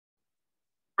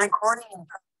Recording.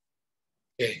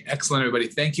 Okay, excellent, everybody.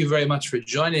 Thank you very much for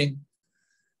joining.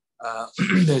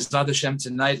 Be'ezrat Hashem,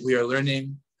 tonight we are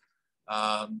learning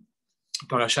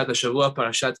Parashat Hashavua,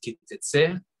 Parashat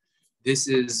Tetse. This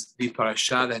is the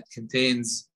parasha that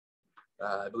contains,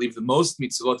 I believe, the most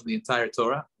mitzvot in the entire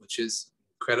Torah, which is an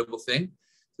incredible thing.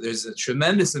 So there's a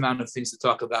tremendous amount of things to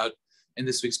talk about in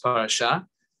this week's parasha.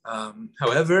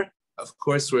 However, of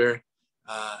course, we're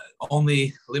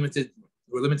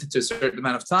limited to a certain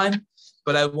amount of time,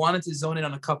 but I wanted to zone in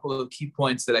on a couple of key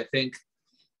points that I think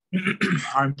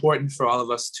are important for all of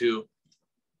us to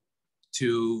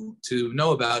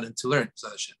know about and to learn.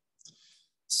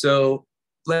 So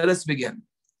let us begin.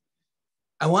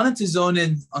 I wanted to zone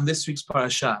in on this week's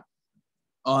parasha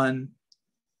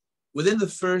within the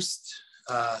first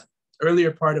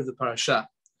earlier part of the parasha.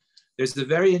 There's a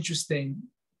very interesting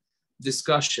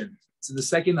discussion. So the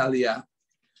second aliyah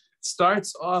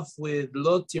starts off with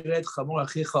Lo tired chamor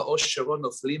achicha o shero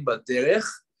noflim baderech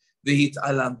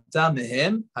v'hit'alamta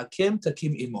mehem hakem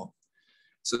takim imo.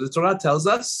 So the Torah tells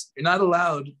us you're not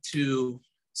allowed to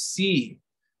see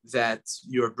that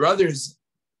your brother's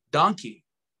donkey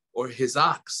or his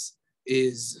ox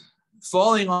is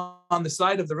falling on the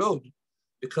side of the road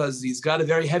because he's got a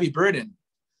very heavy burden,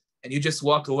 and you just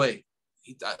walk away.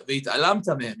 You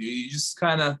just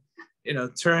kind of,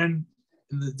 turn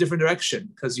in the different direction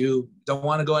because you don't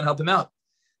want to go and help him out.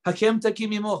 Hakem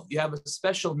takim imo. You have a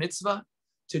special mitzvah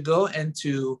to go and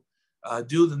to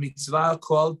do the mitzvah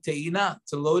called te'ina,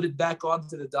 to load it back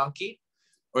onto the donkey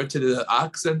or to the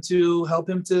ox and to help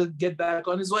him to get back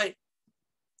on his way.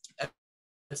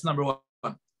 That's number one.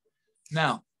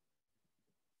 Now,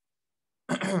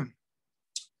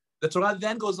 the Torah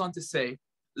then goes on to say,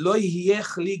 Lo yihye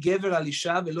chli gever al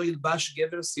isha velo yilbash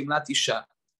gever simlat isha.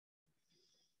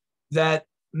 That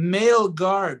male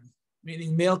garb,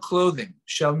 meaning male clothing,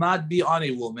 shall not be on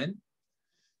a woman,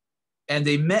 and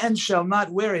a man shall not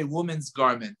wear a woman's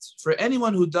garment. For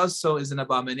anyone who does so is an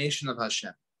abomination of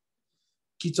Hashem.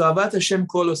 Ki to'avat Hashem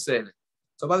kol oseh.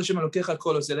 To'avat Hashem elokecha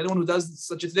kol oseh. Anyone who does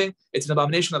such a thing, it's an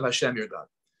abomination of Hashem, your God.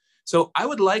 So I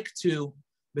would like to,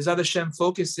 B'ezrat Hashem,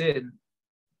 focus in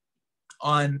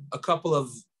on a couple of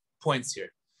points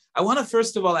here. I want to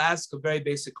first of all ask a very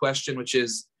basic question, which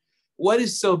is, what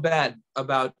is so bad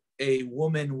about a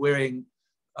woman wearing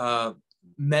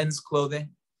men's clothing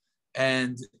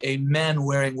and a man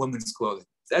wearing women's clothing?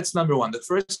 That's number one. The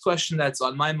first question that's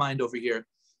on my mind over here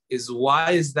is,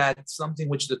 why is that something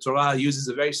which the Torah uses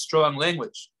a very strong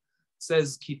language? It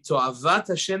says, Ki to'avat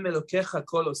Hashem elokecha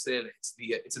kol oseh.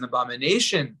 It's an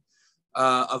abomination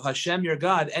of Hashem, your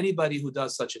God, anybody who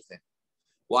does such a thing.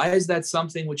 Why is that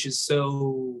something which is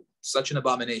such an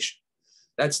abomination?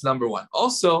 That's number one.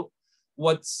 Also,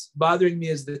 what's bothering me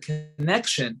is the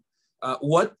connection.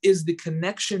 What is the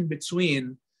connection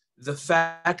between the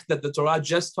fact that the Torah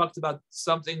just talked about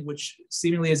something which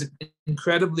seemingly is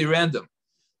incredibly random?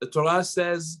 The Torah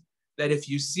says that if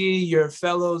you see your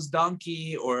fellow's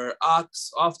donkey or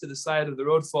ox off to the side of the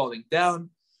road falling down,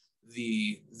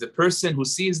 the person who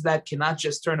sees that cannot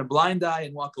just turn a blind eye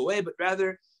and walk away, but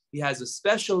rather he has a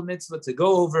special mitzvah to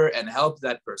go over and help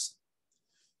that person.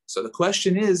 So the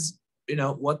question is,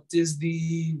 what's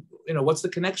the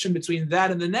connection between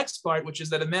that and the next part, which is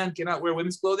that a man cannot wear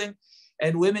women's clothing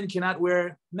and women cannot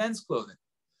wear men's clothing?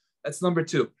 That's number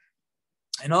two.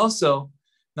 And also,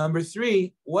 number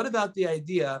three, what about the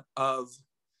idea of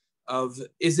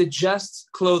is it just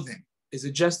clothing? Is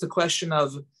it just a question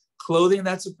of clothing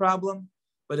that's a problem?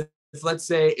 But if let's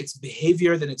say it's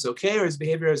behavior, then it's okay, or is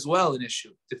behavior as well an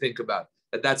issue to think about?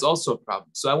 That's also a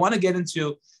problem. So I want to get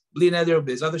into Bli Neder,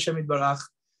 Be'ezrat Hashem Yitbarach,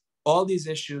 all these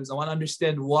issues. I want to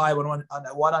understand why. I want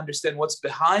to understand what's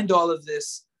behind all of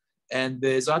this, and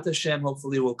Be'ezrat Hashem,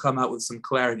 hopefully, will come out with some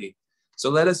clarity. So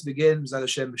let us begin. Be'ezrat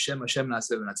Hashem, B'Shem Hashem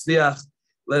Na'aseh V'Natzliach.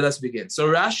 Let us begin. So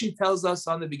Rashi tells us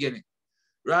on the beginning.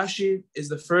 Rashi is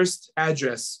the first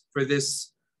address for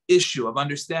this issue of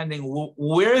understanding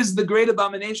where is the great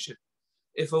abomination.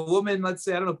 If a woman, let's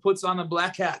say, puts on a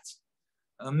black hat,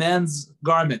 a man's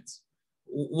garment,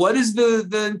 what is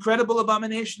the incredible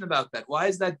abomination about that? Why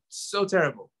is that so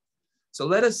terrible? So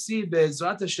let us see,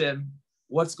 Be'ezrat Hashem,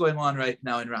 what's going on right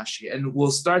now in Rashi, and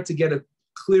we'll start to get a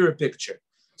clearer picture.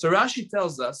 So Rashi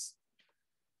tells us,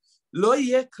 Lo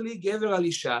yeh kli gever al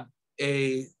isha,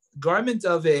 a garment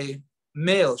of a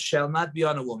male shall not be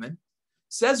on a woman.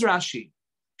 Says Rashi,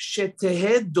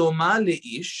 sheteheh doma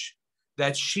leish,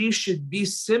 that she should be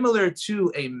similar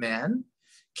to a man,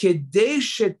 kedei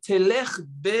shetelech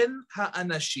ben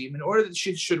ha'anashim, in order that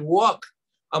she should walk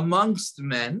amongst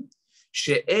men,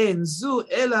 she'en zu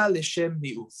ela l'shem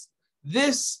mi'uf.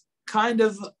 This kind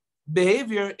of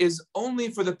behavior is only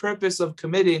for the purpose of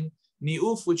committing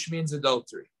ni'uf, which means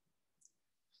adultery.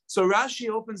 So Rashi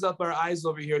opens up our eyes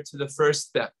over here to the first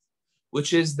step,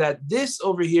 which is that this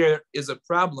over here is a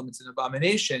problem. It's an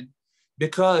abomination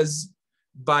because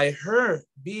by her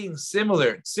being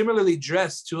similarly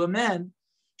dressed to a man,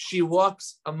 she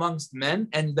walks amongst men,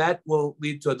 and that will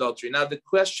lead to adultery. Now, the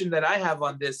question that I have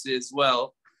on this is,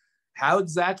 well, how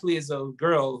exactly is a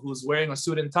girl who's wearing a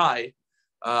suit and tie,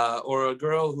 or a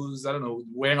girl who's, I don't know,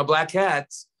 wearing a black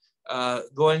hat,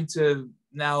 going to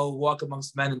now walk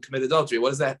amongst men and commit adultery?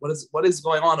 What is that? What is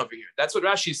going on over here? That's what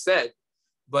Rashi said,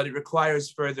 but it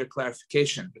requires further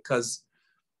clarification because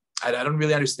I don't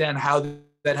really understand how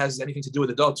that has anything to do with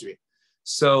adultery.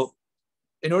 So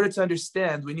in order to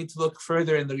understand, we need to look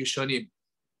further in the Rishonim.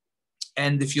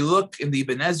 And if you look in the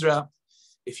Ibn Ezra,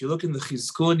 if you look in the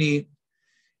Chizkuni,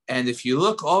 and if you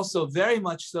look also very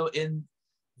much so in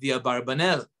the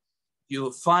Abarbanel,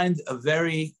 you'll find a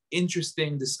very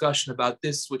interesting discussion about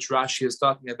this, which Rashi is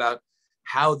talking about,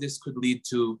 how this could lead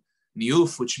to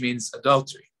niuf, which means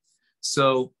adultery.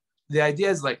 So the idea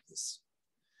is like this.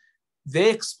 They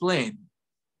explain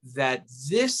that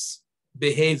this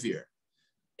behavior,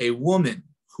 a woman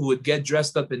who would get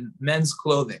dressed up in men's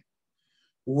clothing,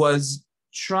 was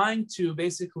trying to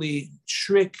basically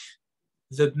trick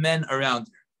the men around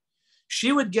her.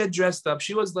 She would get dressed up.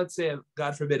 She was, let's say,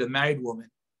 God forbid, a married woman.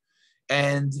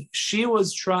 And she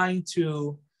was trying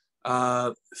to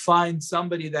find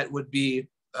somebody that would be,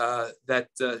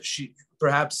 she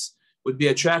perhaps would be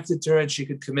attracted to her and she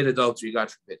could commit adultery,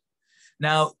 God forbid.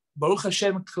 Now, Baruch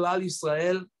Hashem, Klal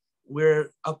Yisrael,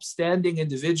 we're upstanding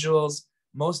individuals.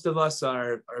 Most of us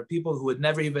are people who would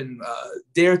never even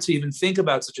dare to even think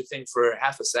about such a thing for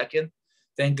half a second,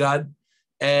 thank God.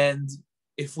 And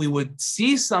if we would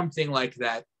see something like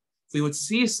that, if we would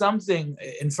see something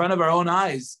in front of our own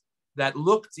eyes that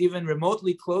looked even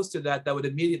remotely close to that, that would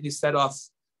immediately set off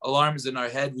alarms in our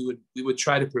head, we would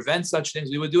try to prevent such things.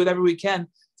 We would do whatever we can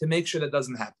to make sure that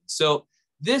doesn't happen. So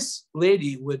this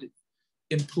lady would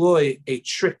employ a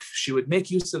trick. She would make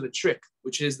use of a trick,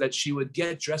 which is that she would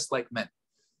get dressed like men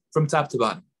from top to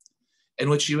bottom. And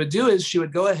what she would do is she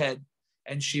would go ahead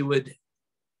and she would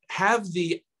have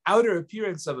the outer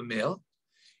appearance of a male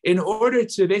in order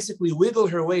to basically wiggle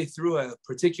her way through a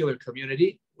particular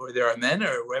community where there are men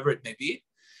or wherever it may be.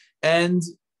 And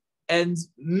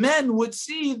men would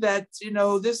see that,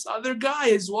 this other guy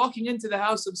is walking into the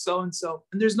house of so-and-so,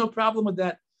 and there's no problem with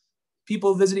that.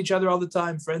 People visit each other all the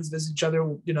time. Friends visit each other,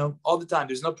 all the time.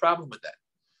 There's no problem with that.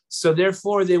 So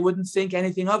therefore, they wouldn't think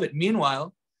anything of it.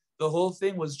 Meanwhile, the whole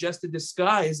thing was just a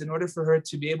disguise in order for her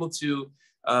to be able to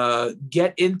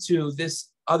get into this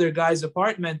other guy's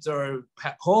apartment or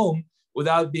home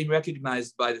without being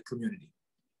recognized by the community.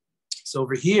 So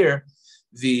over here,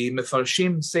 the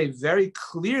Mefarshim say very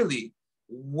clearly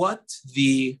what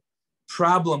the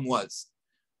problem was,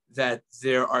 that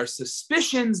there are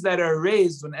suspicions that are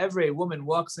raised whenever a woman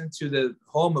walks into the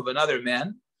home of another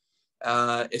man,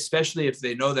 especially if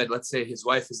they know that, let's say, his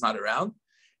wife is not around.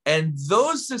 And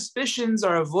those suspicions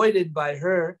are avoided by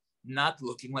her not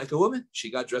looking like a woman.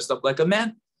 She got dressed up like a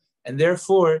man. And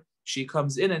therefore, she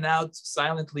comes in and out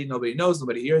silently. Nobody knows,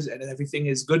 nobody hears, and everything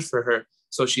is good for her.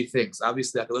 So she thinks.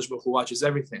 Obviously, HaKadosh Baruch Hu watches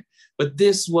everything. But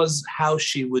this was how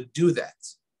she would do that.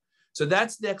 So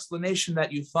that's the explanation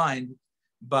that you find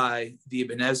by the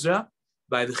Ibn Ezra,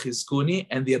 by the Chizkuni,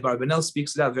 and the Abarbanel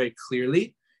speaks it out very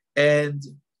clearly. And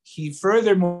he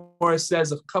furthermore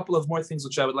says a couple of more things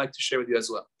which I would like to share with you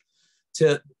as well,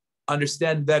 to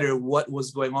understand better what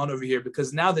was going on over here.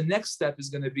 Because now the next step is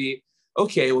going to be,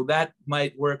 okay, well, that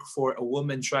might work for a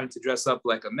woman trying to dress up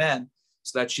like a man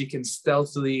so that she can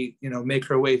stealthily, make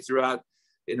her way throughout,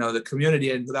 the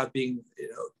community and without being,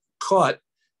 caught.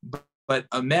 But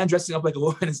a man dressing up like a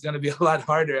woman is going to be a lot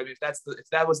harder. I mean, if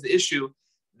that was the issue,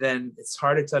 then it's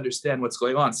harder to understand what's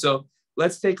going on. So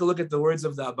let's take a look at the words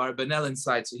of the Abarbanel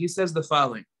inside. So he says the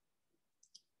following.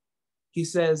 He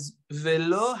says,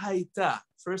 Velo haita.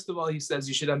 First of all, he says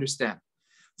you should understand.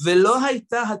 Velo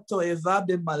haita hatoeva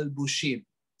b'malbushim.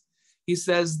 He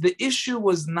says the issue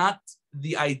was not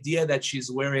the idea that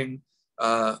she's wearing,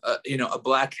 a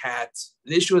black hat.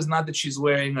 The issue is not that she's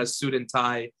wearing a suit and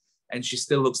tie and she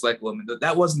still looks like a woman.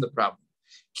 That wasn't the problem.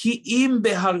 Ki im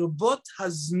beharbot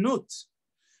haznut.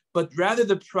 But rather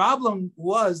the problem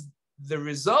was the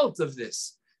result of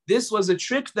this. This was a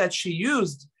trick that she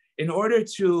used in order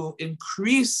to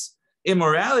increase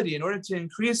immorality, in order to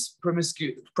increase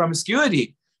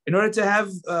promiscuity, in order to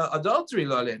have adultery,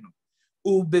 lo alenu.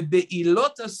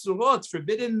 Ubebeilot asurot,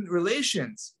 forbidden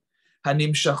relations,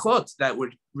 hanimshachot, that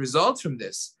would result from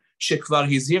this. shekvar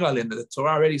hizir alim, that the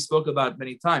Torah already spoke about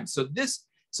many times. So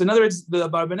in other words, the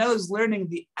Abarbanel is learning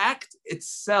the act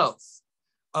itself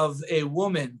of a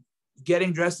woman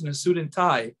getting dressed in a suit and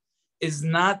tie is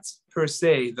not per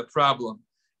se the problem,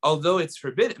 although it's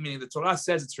forbidden, meaning the Torah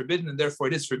says it's forbidden and therefore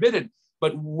it is forbidden.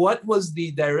 But what was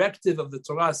the directive of the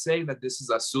Torah saying that this is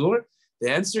asur? The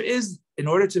answer is in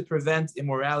order to prevent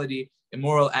immorality,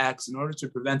 immoral acts, in order to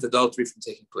prevent adultery from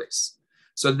taking place.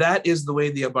 So that is the way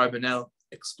the Abarbanel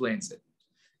explains it.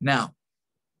 Now,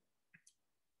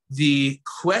 the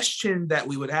question that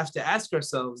we would have to ask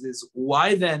ourselves is,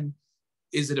 why then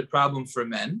is it a problem for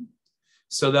men?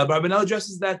 So the Abarbanel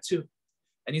addresses that too.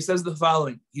 And he says the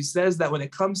following. He says that when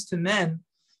it comes to men,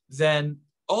 then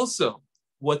also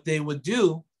what they would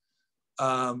do,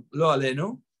 lo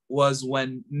alenu, was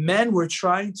when men were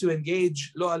trying to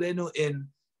engage lo alenu in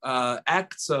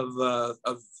acts of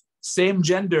same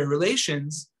gender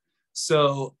relations.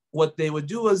 So what they would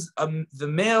do was the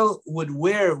male would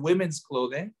wear women's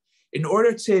clothing in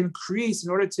order to increase, in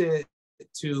order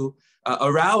to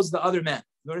arouse the other man,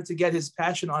 in order to get his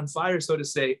passion on fire, so to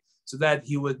say, so that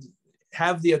he would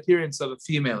have the appearance of a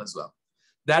female as well.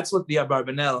 That's what the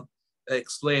Abarbanel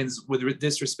explains with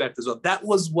this respect as well. That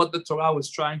was what the Torah was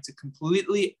trying to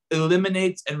completely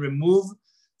eliminate and remove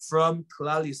from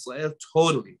Klal Yisrael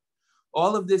totally.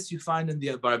 All of this you find in the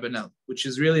Abarbanel, which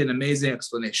is really an amazing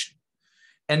explanation.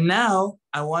 And now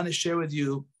I want to share with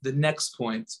you the next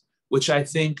point, which I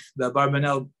think the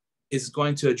Abarbanel is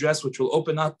going to address, which will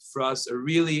open up for us a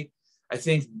really, I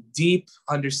think, deep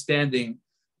understanding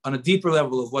on a deeper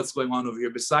level of what's going on over here,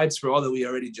 besides for all that we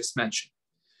already just mentioned.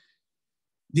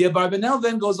 The Abarbanel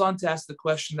then goes on to ask the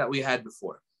question that we had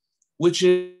before, which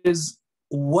is,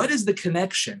 what is the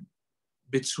connection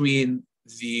between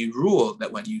the rule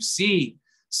that when you see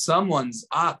someone's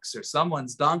ox or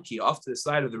someone's donkey off to the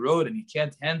side of the road and he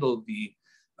can't handle the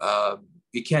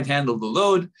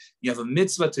load, you have a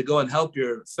mitzvah to go and help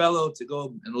your fellow to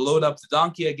go and load up the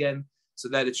donkey again, so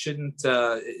that it shouldn't,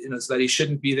 so that he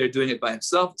shouldn't be there doing it by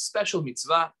himself. Special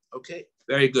mitzvah. Okay,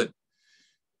 very good.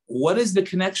 What is the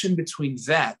connection between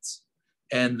that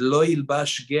and lo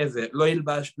yilbash gever?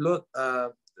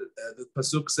 The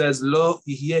pasuk says lo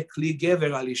yihye kli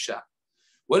gever al isha.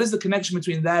 What is the connection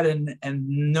between that and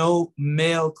no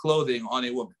male clothing on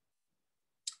a woman?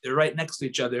 They're right next to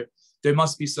each other. There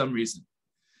must be some reason.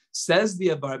 Says the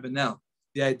Abarbanel,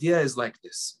 the idea is like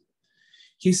this.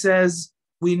 He says,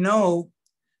 we know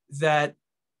that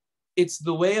it's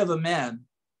the way of a man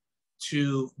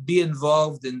to be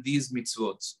involved in these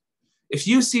mitzvot. If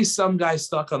you see some guy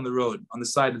stuck on the road, on the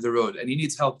side of the road, and he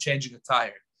needs help changing a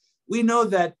tire, we know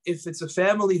that if it's a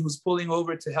family who's pulling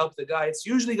over to help the guy, it's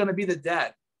usually going to be the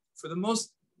dad, for the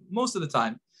most of the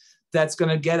time, that's going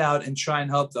to get out and try and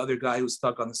help the other guy who's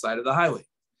stuck on the side of the highway.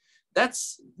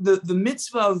 That's the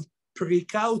mitzvah of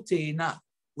perikau teina,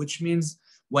 which means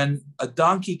when a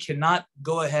donkey cannot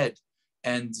go ahead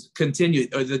and continue,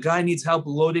 or the guy needs help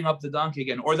loading up the donkey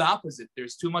again, or the opposite,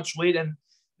 there's too much weight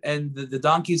and the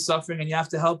donkey is suffering and you have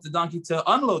to help the donkey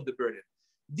to unload the burden.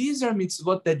 These are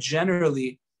mitzvot that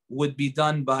generally would be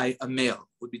done by a male,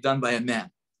 would be done by a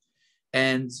man.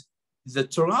 And the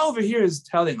Torah over here is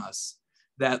telling us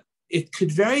that it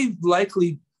could very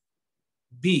likely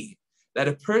be that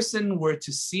a person were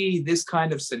to see this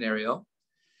kind of scenario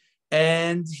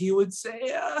and he would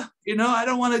say, I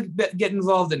don't want to get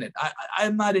involved in it.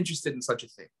 I'm not interested in such a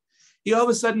thing. He all of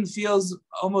a sudden feels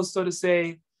almost, so to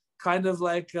say, kind of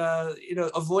like,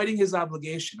 avoiding his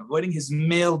obligation, avoiding his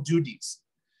male duties.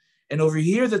 And over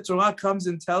here, the Torah comes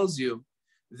and tells you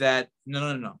that,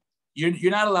 no.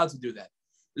 You're not allowed to do that.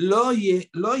 Lo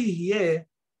yihye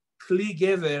kli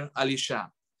gever al isha.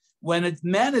 When a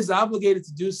man is obligated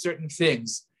to do certain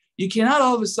things, you cannot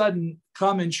all of a sudden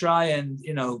come and try and,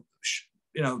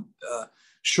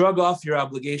 shrug off your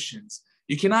obligations.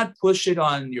 You cannot push it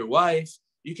on your wife.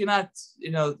 You cannot,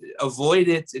 avoid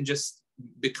it and just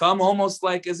become almost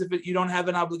like as if you don't have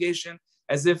an obligation,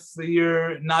 as if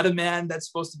you're not a man that's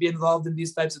supposed to be involved in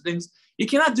these types of things. You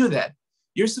cannot do that.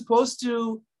 You're supposed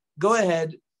to go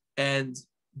ahead and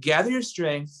gather your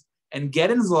strength and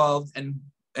get involved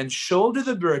and shoulder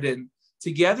the burden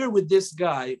together with this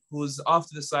guy who's off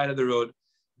to the side of the road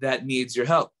that needs your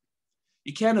help.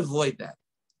 You can't avoid that.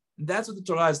 And that's what the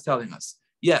Torah is telling us.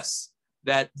 Yes,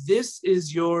 that this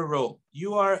is your role.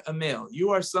 You are a male.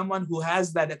 You are someone who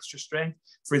has that extra strength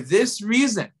for this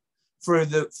reason, for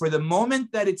the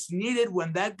moment that it's needed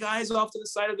when that guy's off to the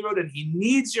side of the road and he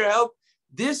needs your help.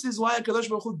 This is why HaKadosh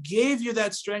Baruch Hu gave you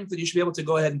that strength that you should be able to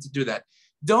go ahead and to do that.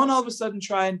 Don't all of a sudden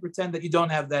try and pretend that you don't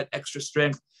have that extra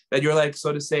strength, that you're like,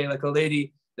 so to say, like a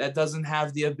lady that doesn't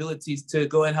have the abilities to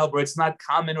go and help her. It's not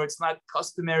common or it's not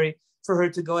customary for her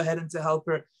to go ahead and to help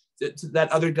her, to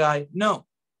that other guy. No,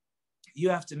 you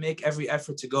have to make every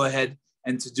effort to go ahead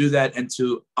and to do that and to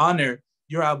honor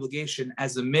your obligation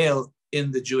as a male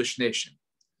in the Jewish nation.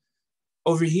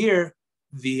 Over here,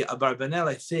 the Abarbanel,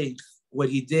 I think, what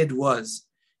he did was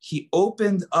he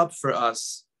opened up for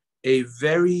us a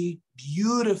very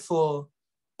beautiful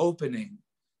opening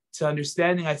to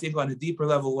understanding, I think, on a deeper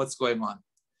level what's going on,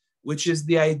 which is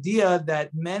the idea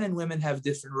that men and women have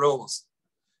different roles.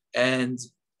 And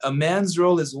a man's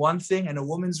role is one thing and a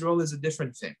woman's role is a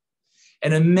different thing.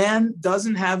 And a man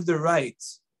doesn't have the right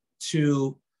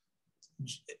to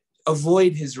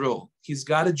avoid his role. He's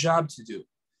got a job to do,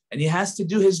 and he has to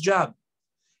do his job.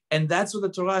 And that's what the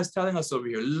Torah is telling us over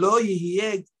here. Lo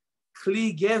yihye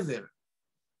kli gever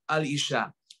al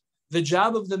isha. The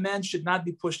job of the man should not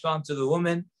be pushed onto the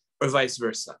woman or vice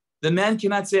versa. The man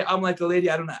cannot say, I'm like a lady,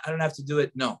 I don't have to do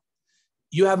it. No,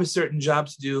 you have a certain job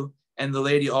to do, and the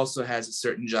lady also has a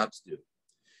certain job to do.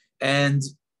 And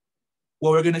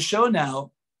what we're going to show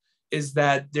now is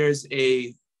that there's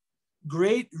a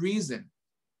great reason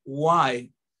why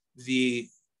the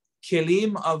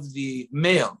kelim of the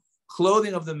male,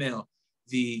 clothing of the male,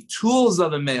 the tools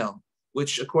of the male,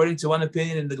 which according to one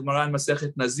opinion in the Gemara in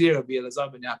Masechet Nazir, Rabbi Eliezer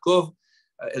ben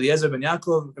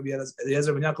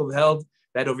Yaakov held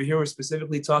that over here we're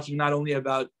specifically talking not only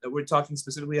about, we're talking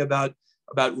specifically about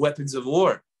weapons of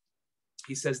war.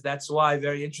 He says that's why,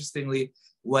 very interestingly,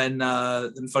 when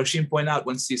the Mefarshim point out,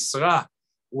 when Sisra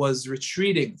was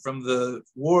retreating from the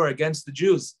war against the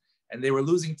Jews, and they were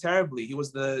losing terribly, he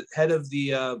was the head of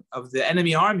the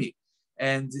enemy army,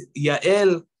 and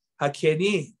Yael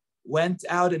Hakeni went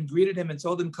out and greeted him and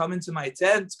told him, "Come into my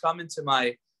tent, come into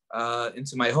my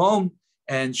home,"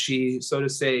 and she, so to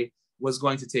say, was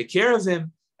going to take care of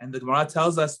him. And the Gemara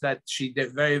tells us that she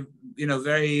did very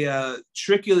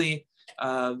trickily,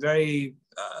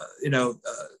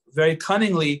 very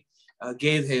cunningly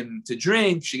gave him to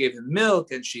drink. She gave him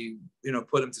milk, and she,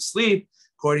 put him to sleep.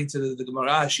 According to the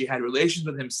Gemara, she had relations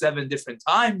with him 7 different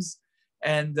times,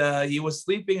 and he was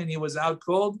sleeping and he was out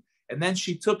cold. And then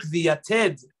she took the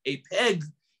yated, a peg,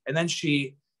 and then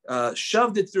she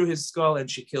shoved it through his skull and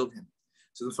she killed him.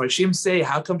 So the Farshim say,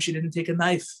 how come she didn't take a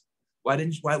knife?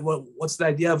 What's the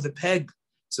idea of the peg?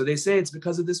 So they say it's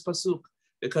because of this pasuk,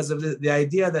 because of the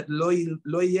idea that lo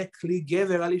yeh kli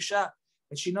gever al isha,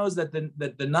 and she knows that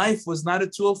the knife was not a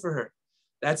tool for her.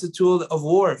 That's a tool of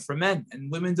war for men,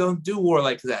 and women don't do war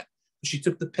like that. She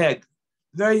took the peg.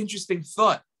 Very interesting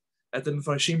thought that the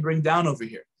Mefarshim bring down over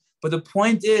here. But the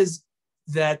point is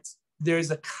that there's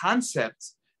a concept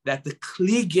that the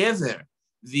kli gever,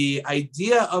 the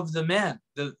idea of the man,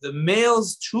 the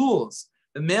male's tools,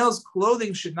 the male's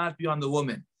clothing should not be on the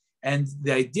woman. And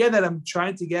the idea that I'm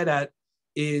trying to get at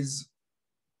is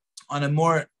on a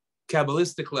more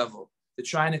Kabbalistic level, to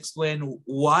try and explain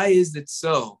why is it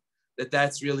so that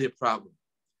that's really a problem.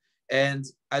 And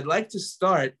I'd like to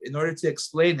start, in order to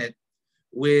explain it,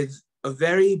 with a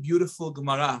very beautiful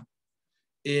Gemara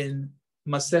in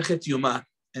Masechet Yuma,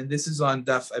 and this is on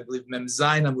Daf, I believe, Mem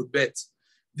Zayin Amud Bet.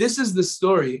 This is the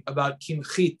story about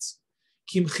Kimchit.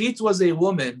 Kimchit was a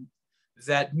woman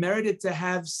that merited to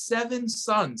have 7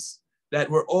 sons that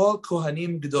were all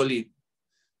Kohanim Gdolim.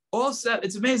 All 7,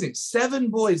 it's amazing. 7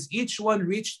 boys, each one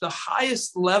reached the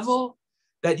highest level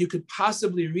that you could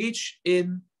possibly reach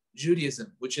in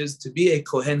Judaism, which is to be a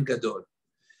Kohen Gadol.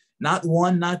 Not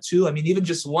 1, not 2. I mean, even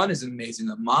just 1 is amazing.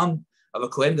 A mom of a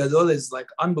Kohen Gadol is like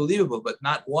unbelievable, but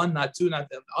not 1, not 2, not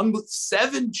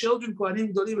 7 children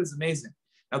Kohanim Gdolim is amazing.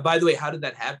 Now, by the way, how did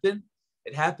that happen?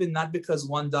 It happened not because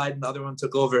one died and the other one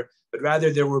took over, but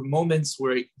rather there were moments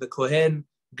where the Kohen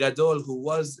Gadol, who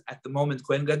was at the moment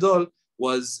Kohen Gadol,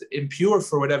 was impure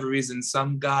for whatever reason.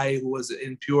 Some guy who was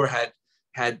impure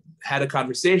had a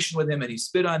conversation with him and he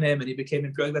spit on him and he became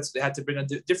impure. That's so they had to bring a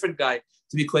different guy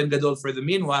to be Kohen Gadol for the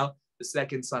meanwhile. The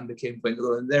second son became Kohen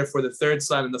Gadol, and therefore the third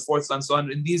son and the fourth son. So on,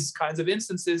 in these kinds of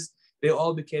instances, they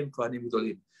all became Kohanim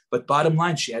Gedolim. But bottom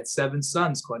line, she had 7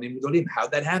 sons, Kohanim Gedolim.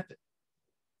 How'd that happen?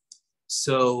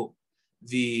 So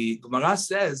the Gemara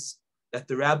says that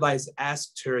the rabbis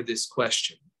asked her this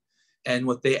question. And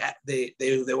what they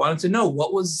wanted to know,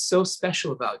 what was so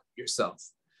special about yourself?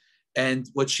 And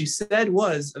what she said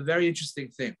was a very interesting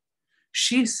thing.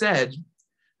 She said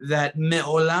that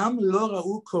me'olam lo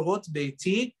ra'u korot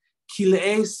beiti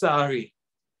kilei sari,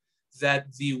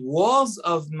 that the walls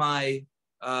of my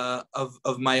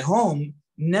home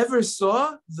never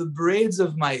saw the braids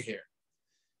of my hair.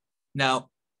 Now,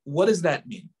 what does that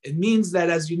mean? It means that,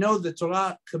 as you know, the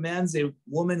Torah commands a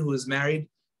woman who is married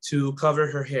to cover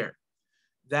her hair.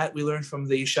 That we learn from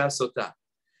the Isha Sota.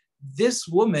 This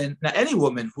woman, now any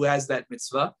woman who has that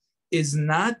mitzvah, is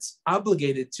not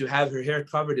obligated to have her hair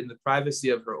covered in the privacy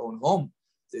of her own home.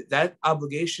 That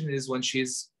obligation is when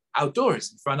she's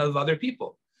outdoors in front of other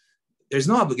people. There's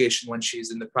no obligation when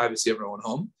she's in the privacy of her own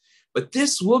home. But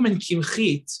this woman,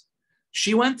 Kimchit,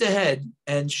 she went ahead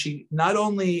and she not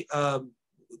only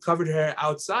covered her hair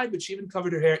outside, but she even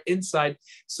covered her hair inside,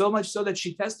 so much so that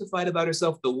she testified about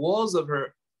herself. The walls of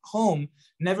her home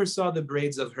never saw the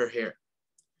braids of her hair.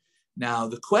 Now,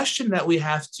 the question that we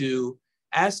have to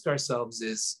ask ourselves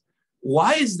is,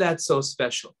 why is that so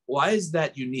special? Why is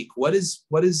that unique? What is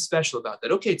special about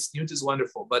that? Okay, tzniut is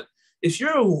wonderful, but if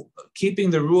you're keeping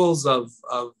the rules of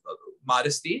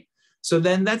modesty, so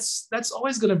then that's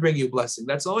always going to bring you blessing.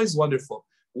 That's always wonderful.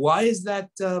 Why is that?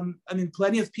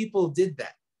 Plenty of people did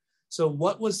that. So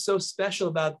what was so special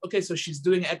about, okay, so she's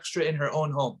doing extra in her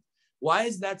own home. Why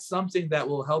is that something that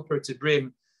will help her to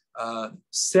bring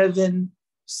 7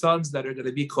 sons that are going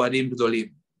to be Kohanim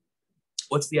Gdolim?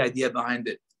 What's the idea behind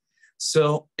it?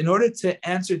 So in order to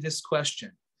answer this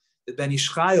question, the Ben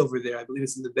Ishchai over there, I believe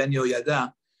it's in the Ben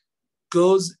Yoyada,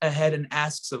 goes ahead and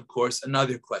asks, of course,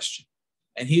 another question.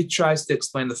 And he tries to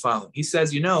explain the following. He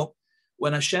says,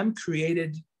 when Hashem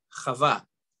created Chava,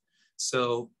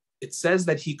 so it says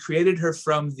that he created her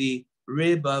from the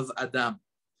rib of Adam.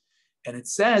 And it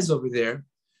says over there,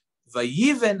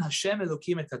 Vayiven Hashem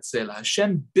Elokim et Hatzela.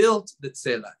 Hashem built the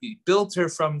Tzela. He built her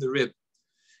from the rib.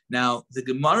 Now, the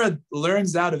Gemara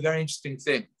learns out a very interesting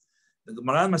thing. The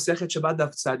Gemara in Masechet Shabbat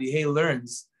Daf Tzadihei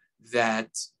learns that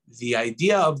the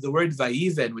idea of the word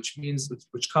Vayiven,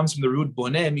 which comes from the root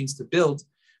boneh, means to build,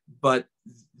 but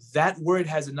that word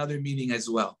has another meaning as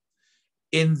well.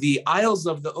 In the Isles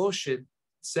of the Ocean,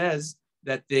 it says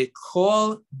that they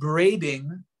call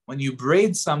braiding, when you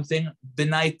braid something,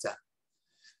 benaita.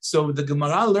 So the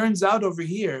Gemara learns out over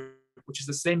here, which is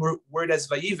the same word as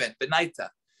Vayiven, benaita.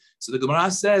 So the Gemara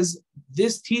says,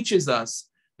 this teaches us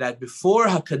that before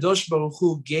HaKadosh Baruch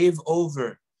Hu gave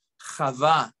over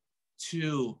Chava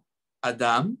to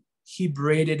Adam, he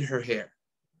braided her hair.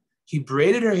 He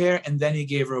braided her hair and then he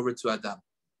gave her over to Adam.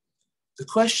 The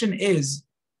question is,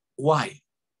 why?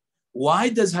 Why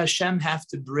does Hashem have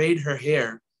to braid her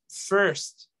hair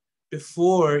first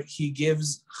before he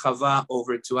gives Chava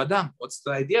over to Adam? What's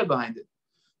the idea behind it?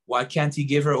 Why can't he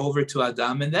give her over to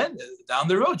Adam and then down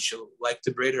the road, she'll like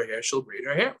to braid her hair, she'll braid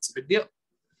her hair. What's the big deal?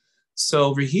 So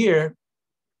over here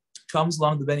comes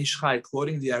along the Ben Ishchai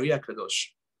quoting the Ari HaKadosh,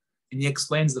 and he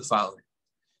explains the following.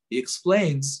 He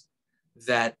explains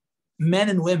that men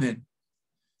and women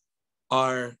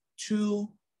are 2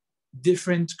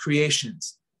 different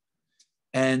creations.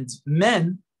 And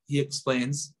men, he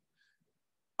explains,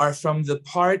 are from the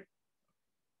part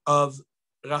of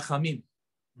rachamim,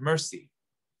 mercy.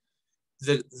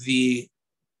 The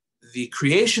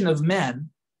creation of man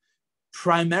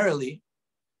primarily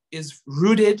is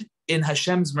rooted in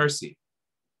Hashem's mercy.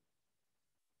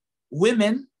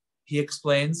 Women, he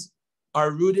explains, are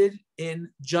rooted in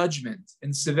judgment,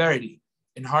 in severity,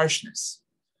 in harshness.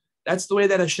 That's the way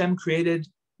that Hashem created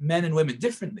men and women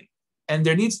differently. And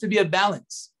there needs to be a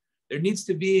balance. There needs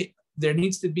to be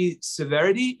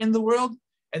severity in the world,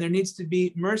 and there needs to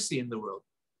be mercy in the world.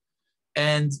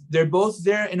 And they're both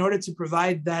there in order to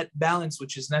provide that balance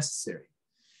which is necessary.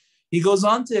 He goes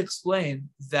on to explain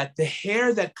that the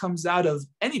hair that comes out of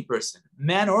any person,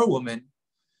 man or woman,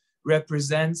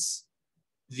 represents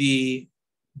the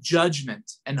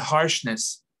judgment and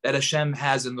harshness that Hashem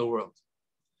has in the world.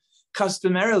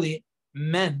 Customarily,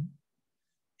 men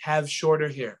have shorter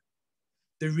hair.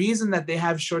 The reason that they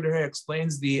have shorter hair,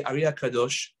 explains the Ari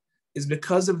HaKadosh, is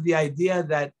because of the idea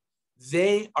that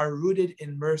they are rooted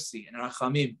in mercy, in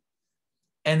rachamim.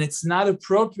 And it's not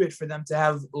appropriate for them to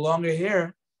have longer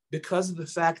hair because of the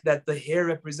fact that the hair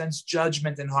represents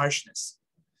judgment and harshness.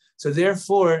 So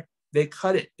therefore, they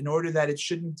cut it in order that it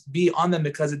shouldn't be on them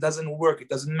because it doesn't work, it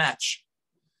doesn't match.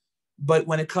 But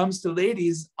when it comes to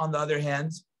ladies, on the other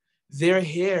hand, their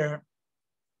hair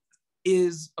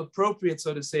is appropriate,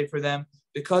 so to say, for them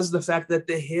because of the fact that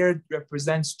the hair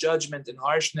represents judgment and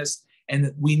harshness,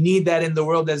 and we need that in the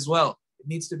world as well. It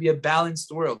needs to be a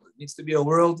balanced world. It needs to be a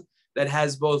world that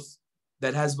has both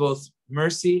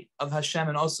mercy of Hashem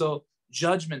and also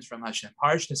judgment from Hashem,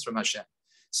 harshness from Hashem.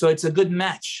 So it's a good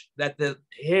match that the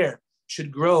hair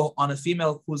should grow on a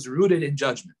female who's rooted in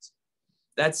judgment.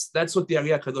 That's what the Ari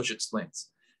HaKadosh explains.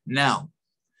 Now,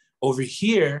 over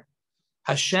here,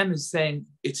 Hashem is saying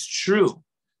it's true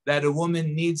that a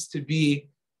woman needs to be,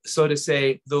 so to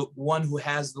say, the one who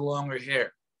has the longer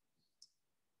hair,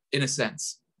 in a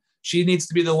sense. She needs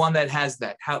to be the one that has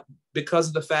that. How? Because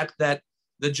of the fact that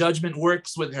the judgment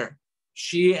works with her.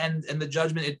 She and the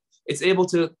judgment, it's able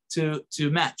to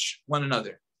match one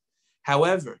another.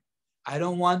 However, I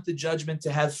don't want the judgment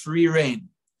to have free reign.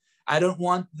 I don't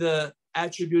want the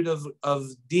attribute of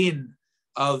din,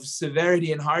 of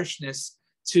severity and harshness,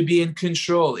 to be in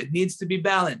control. It needs to be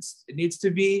balanced. It needs to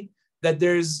be that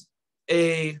there's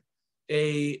a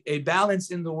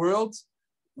balance in the world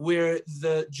where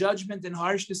the judgment and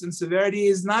harshness and severity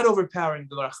is not overpowering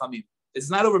the rachamim. It's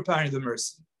not overpowering the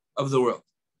mercy of the world.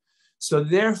 So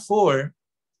therefore,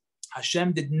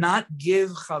 Hashem did not give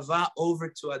Chava over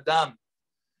to Adam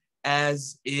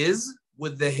as is,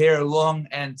 with the hair long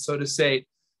and, so to say,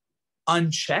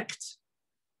 unchecked,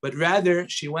 but rather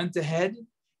she went ahead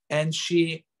and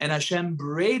Hashem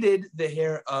braided the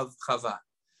hair of Chava.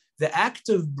 The act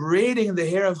of braiding the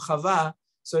hair of Chava,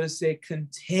 so to say,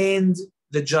 contained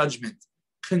the judgment,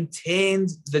 contained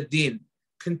the din,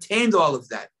 contained all of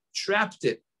that, trapped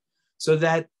it, so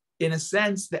that in a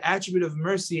sense, the attribute of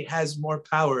mercy has more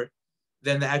power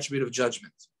than the attribute of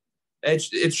judgment.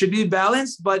 It should be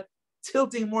balanced, but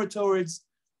tilting more towards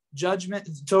judgment,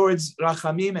 towards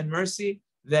rachamim and mercy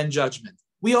than judgment.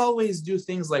 We always do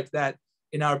things like that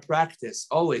in our practice,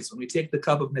 always. When we take the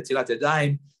cup of netilat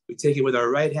yadayim, we take it with our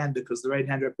right hand because the right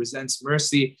hand represents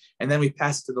mercy, and then we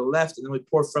pass it to the left, and then we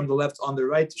pour from the left on the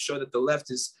right to show that the left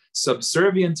is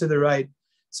subservient to the right,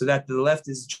 so that the left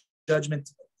is judgment,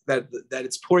 that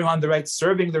it's pouring on the right,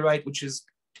 serving the right, which is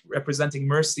representing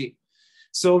mercy.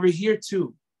 So over here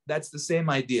too, that's the same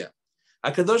idea.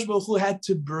 HaKadosh Baruch Hu had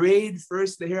to braid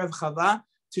first the hair of Chava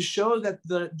to show that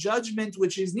the judgment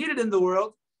which is needed in the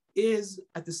world is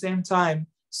at the same time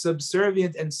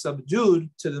subservient and subdued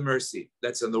to the mercy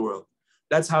that's in the world.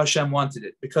 That's how Hashem wanted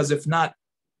it, because if not,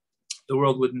 the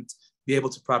world wouldn't be able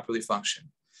to properly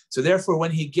function. So therefore,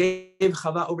 when he gave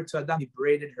Chava over to Adam, he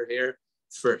braided her hair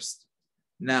first.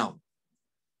 Now,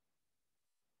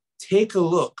 take a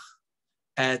look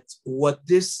at what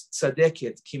this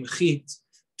tzaddiket, Kimchit,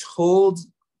 told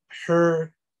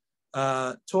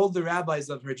the rabbis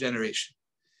of her generation.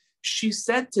 She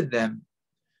said to them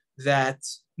that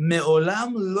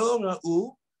me'olam lo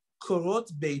ra'u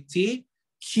korot beiti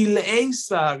kilei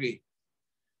sari.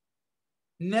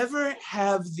 Never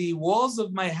have the walls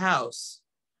of my house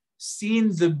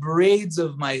seen the braids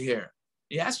of my hair.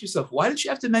 You ask yourself, why did she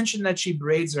have to mention that she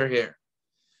braids her hair?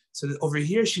 So that over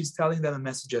here, she's telling them a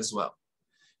message as well.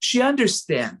 She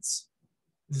understands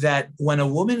that when a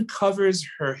woman covers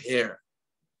her hair,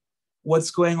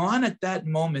 what's going on at that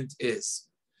moment is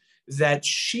that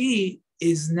she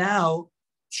is now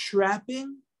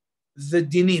trapping the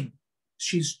dinim.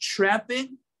 She's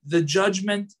trapping the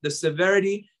judgment, the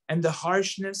severity, and the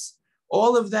harshness,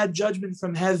 all of that judgment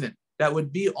from heaven that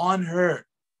would be on her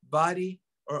body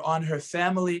or on her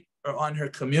family or on her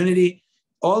community.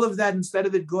 All of that, instead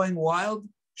of it going wild,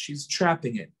 she's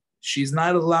trapping it. She's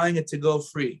not allowing it to go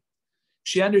free.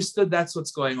 She understood that's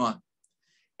what's going on.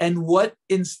 And what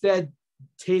instead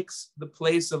takes the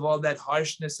place of all that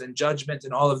harshness and judgment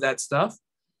and all of that stuff,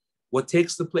 what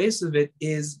takes the place of it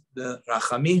is the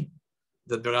rachamim,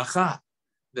 the beracha,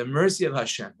 the mercy of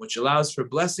Hashem, which allows for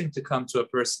blessing to come to a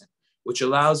person, which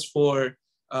allows for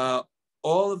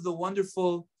all of the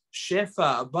wonderful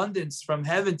shefa, abundance from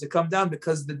heaven to come down,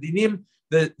 because the dinim,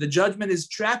 the judgment is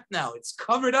trapped now. It's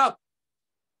covered up.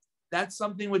 That's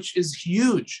something which is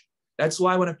huge. That's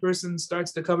why when a person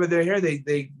starts to cover their hair,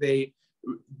 they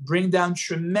bring down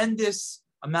tremendous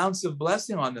amounts of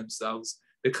blessing on themselves,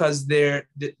 because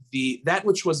that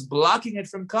which was blocking it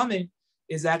from coming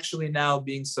is actually now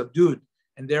being subdued.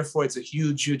 And therefore, it's a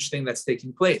huge, huge thing that's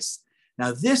taking place.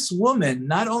 Now, this woman,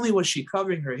 not only was she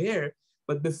covering her hair,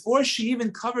 but before she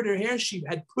even covered her hair, she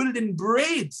had put it in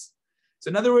braids. So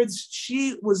in other words,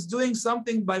 she was doing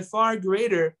something by far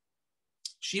greater.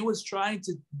 She was trying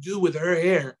to do with her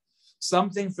hair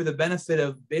something for the benefit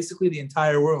of basically the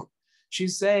entire world.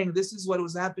 She's saying, this is what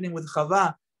was happening with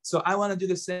Chava, so I want to do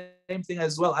the same thing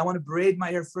as well. I want to braid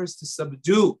my hair first to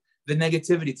subdue the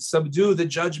negativity, to subdue the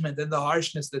judgment and the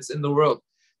harshness that's in the world,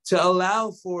 to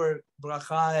allow for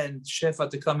bracha and shefa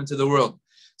to come into the world.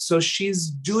 So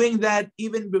she's doing that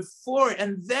even before,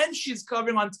 and then she's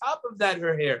covering on top of that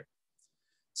her hair.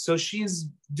 So she's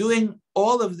doing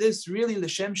all of this really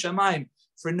l'shem shamayim,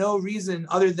 for no reason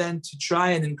other than to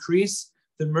try and increase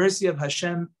the mercy of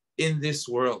Hashem in this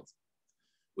world,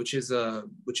 which is a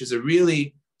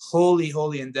really holy,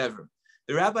 holy endeavor.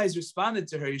 The rabbis responded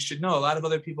to her, you should know, a lot of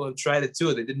other people have tried it too.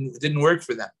 It didn't work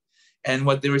for them. And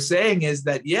what they were saying is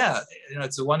that,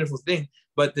 it's a wonderful thing,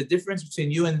 but the difference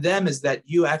between you and them is that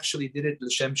you actually did it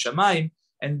l'shem shamayim,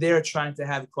 and they're trying to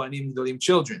have Kohanim Gedolim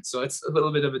children. So it's a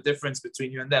little bit of a difference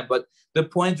between you and them. But the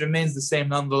point remains the same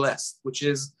nonetheless, which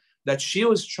is that she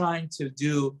was trying to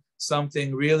do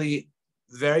something really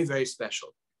very, very special.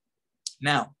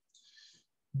 Now,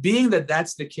 being that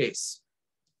that's the case,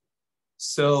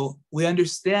 so we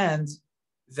understand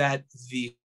that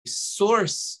the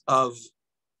source of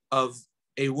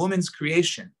a woman's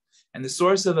creation and the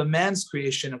source of a man's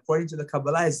creation, according to the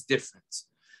Kabbalah, is different.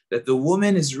 That the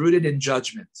woman is rooted in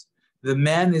judgment. The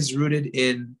man is rooted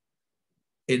in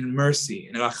mercy,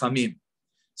 in rachamim.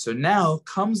 So now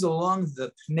comes along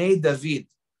the Pnei David,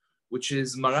 which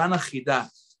is Maran Achida,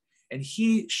 and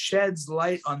he sheds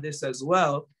light on this as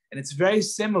well, and it's very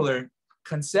similar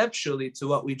conceptually to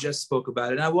what we just spoke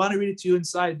about. And I want to read it to you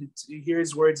inside to hear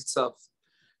his words itself.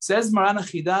 It says Maran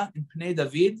Achida in Pnei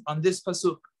David on this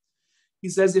pasuk. He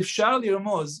says, if Shar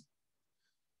Lirmoz,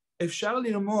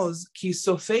 ki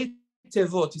sofei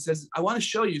tevot, he says, I want to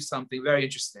show you something very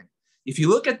interesting. If you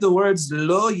look at the words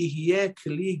lo yihyeh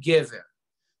kli gever,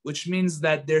 which means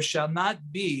that there shall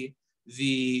not be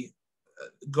the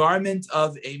garment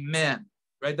of a man,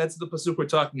 right? That's the pasuk we're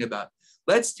talking about.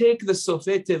 Let's take the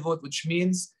sofei tevot, which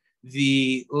means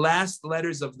the last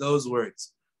letters of those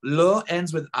words. Lo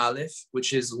ends with aleph,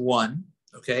 which is 1,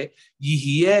 okay?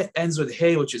 Yihyeh ends with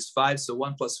hey, which is 5, so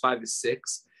 1 plus 5 is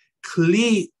 6.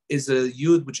 Kli is a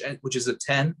yud, which is a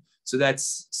 10, so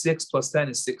that's 6 plus 10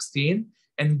 is 16.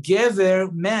 And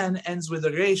gever, man, ends with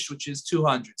a resh, which is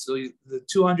 200. So the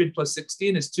 200 plus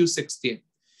 16 is 216.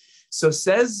 So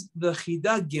says the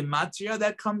Chida Gematria,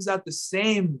 that comes out the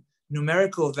same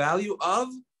numerical value of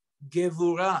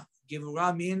gevura.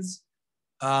 Gevura means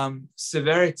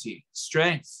severity,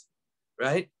 strength,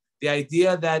 right? The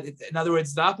idea that, in other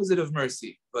words, the opposite of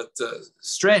mercy, but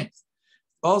strength.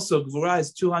 Also, gevura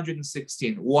is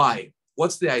 216. Why?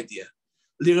 What's the idea?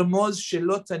 Lirmoz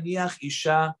shelo taniach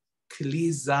isha kli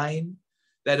zayin,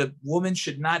 that a woman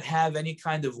should not have any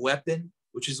kind of weapon,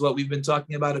 which is what we've been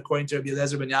talking about according to Rabbi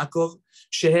Eliezer ben Yaakov,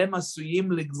 shehem asuyim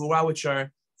ligvura, which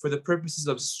are for the purposes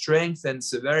of strength and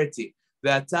severity.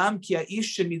 Ve'atam ki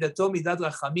ha'ish shemidato midat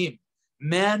rachamim.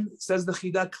 Man, says the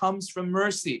Chida, comes from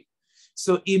mercy.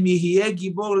 So im yihyeh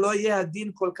gibor lo yeh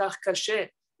adin kol kach kasheh.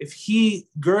 If he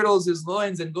girdles his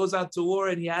loins and goes out to war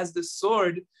and he has the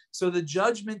sword, so the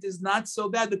judgment is not so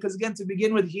bad, because again, to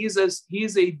begin with, he is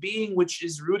a being which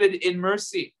is rooted in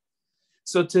mercy.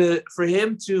 So for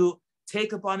him to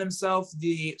take upon himself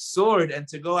the sword and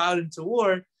to go out into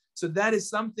war, so that is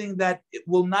something that it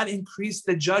will not increase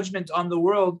the judgment on the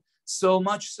world so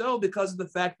much so, because of the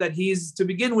fact that he's, to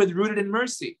begin with, rooted in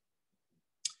mercy.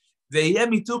 There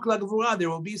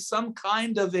will be some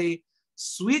kind of a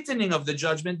sweetening of the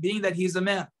judgment, being that he's a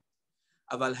man.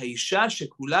 But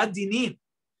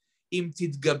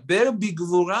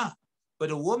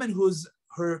a woman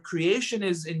her creation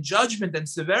is in judgment and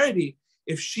severity,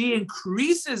 if she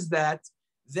increases that,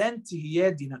 then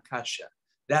tihiyeh dinakasha.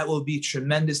 That will be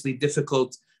tremendously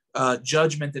difficult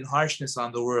judgment and harshness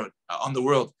on the world,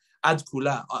 ad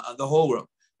kula, the whole world.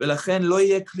 ולכן לא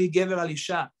יהיה כלי גבר על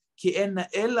אישה, כי אין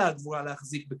אלא הגבורה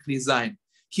להחזיק בכלי זין.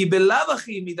 כי בלאו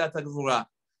הכי מידת הגבורה.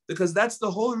 Because that's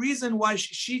the whole reason why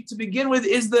she, to begin with,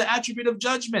 is the attribute of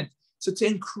judgment. So to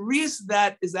increase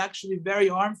that is actually very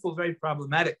harmful, very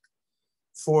problematic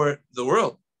for the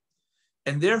world.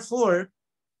 And therefore,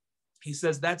 he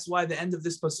says that's why the end of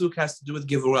this pasuk has to do with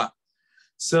gevura.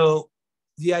 So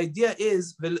the idea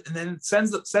is, and then it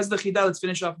says the Chida, let's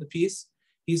finish off the piece.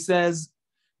 He says,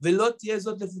 "V'lo tiyeh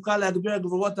zot lefuka le'agber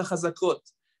hagvorot hachazakot,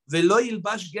 v'lo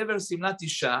yilbash gever simlat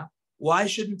isha." Why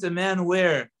shouldn't a man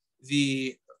wear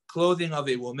the clothing of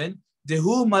a woman?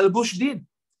 Dehu malbush din,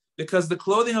 because the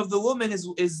clothing of the woman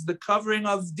is the covering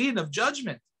of din, of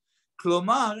judgment.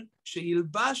 Klomar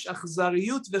sheyilbash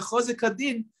achzariyut v'chozek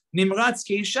adin nimratz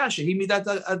keisha shehi midat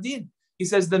adin. He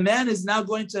says the man is now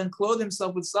going to enclothe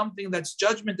himself with something that's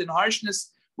judgment and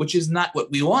harshness, which is not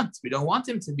what we want. We don't want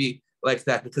him to be like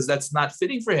that, because that's not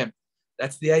fitting for him.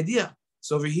 That's the idea.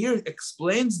 So over here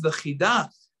explains the Chida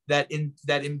that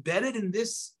embedded in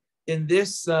this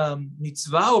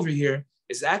mitzvah over here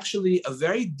is actually a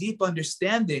very deep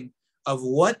understanding of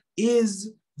what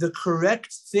is the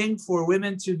correct thing for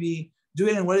women to be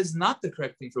doing and what is not the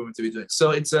correct thing for women to be doing. So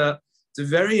it's a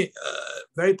very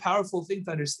very powerful thing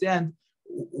to understand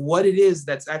what it is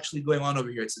that's actually going on over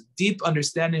here. It's a deep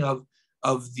understanding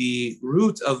of the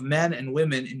root of men and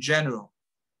women in general.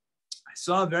 I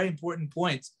saw a very important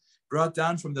point brought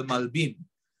down from the Malbim.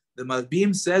 The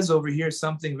Malbim says over here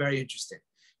something very interesting.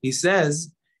 He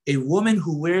says, a woman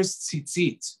who wears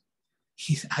tzitzit,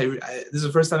 this is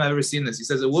the first time I've ever seen this. He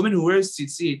says, a woman who wears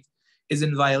tzitzit is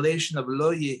in violation of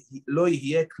lo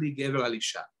yihye kli gever al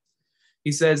isha.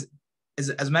 He says, as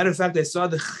a matter of fact, I saw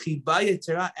the Chiba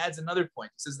Yetera adds another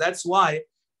point. He says that's why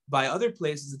by other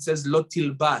places it says lo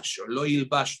tilbash or lo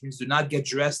yilbash, means do not get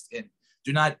dressed in,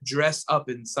 do not dress up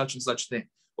in such and such thing.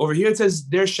 Over here it says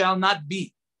there shall not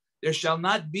be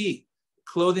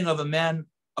clothing of a man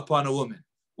upon a woman.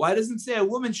 Why doesn't it say a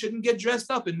woman shouldn't get dressed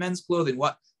up in men's clothing?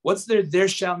 What's there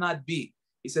shall not be?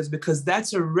 He says because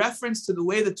that's a reference to the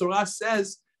way the Torah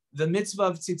says the mitzvah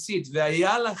of tzitzit.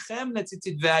 Ve'aya lachem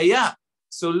letzitzit ve'aya.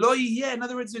 So lo yihye, in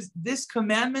other words, this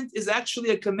commandment is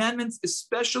actually a commandment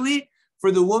especially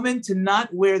for the woman to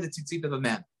not wear the tzitzit of a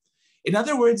man. In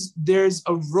other words, there's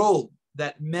a role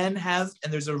that men have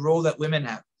and there's a role that women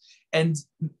have. And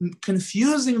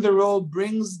confusing the role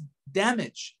brings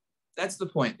damage. That's the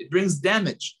point. It brings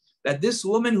damage. That this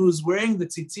woman who's wearing the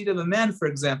tzitzit of a man, for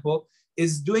example,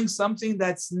 is doing something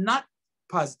that's not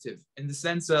positive in the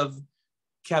sense of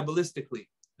Kabbalistically.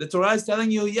 The Torah is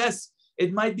telling you, yes,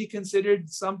 it might be considered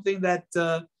something that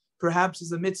perhaps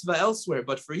is a mitzvah elsewhere,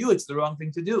 but for you, it's the wrong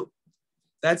thing to do.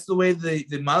 That's the way the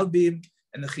Malbim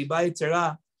and the Chiba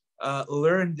Yetera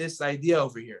learn this idea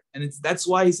over here. And that's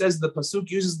why he says the Pasuk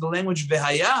uses the language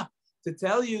vehaya to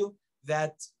tell you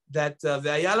that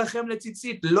vehaya lachem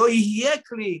letzitzit lo yihye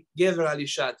kli gever al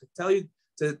isha, to tell you,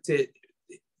 to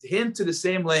hint to the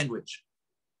same language.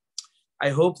 I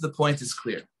hope the point is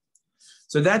clear.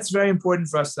 So that's very important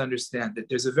for us to understand, that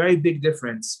there's a very big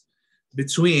difference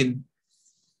between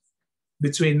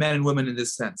men and women in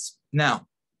this sense. Now,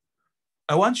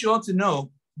 I want you all to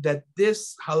know that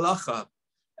this halacha,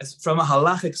 from a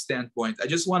halachic standpoint, I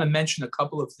just want to mention a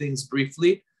couple of things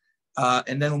briefly,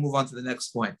 and then we'll move on to the next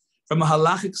point. From a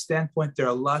halachic standpoint, there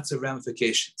are lots of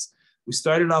ramifications. We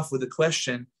started off with the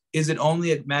question, is it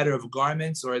only a matter of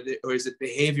garments or is it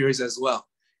behaviors as well?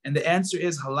 And the answer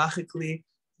is, halachically,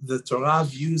 the Torah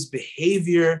views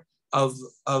behavior of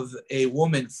a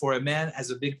woman for a man as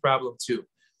a big problem too.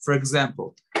 For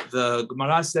example, the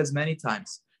Gemara says many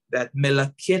times that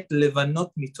melaket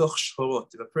levanot mitoch shchorot.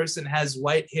 If a person has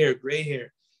white hair, gray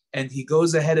hair, and he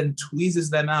goes ahead and tweezes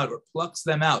them out or plucks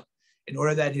them out in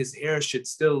order that his hair should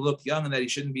still look young and that he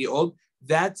shouldn't be old,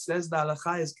 that, says the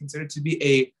halakha, is considered to be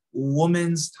a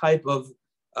woman's type of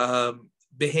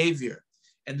behavior.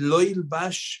 And lo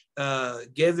yilbash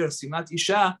gever simat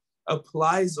isha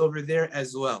applies over there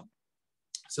as well.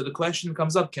 So the question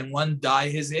comes up, can one dye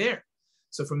his hair?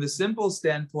 So from the simple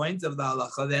standpoint of the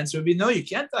halacha, the answer would be no, you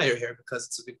can't dye your hair because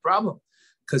it's a big problem,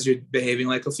 because you're behaving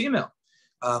like a female.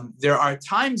 There are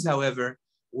times, however,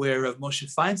 where Rav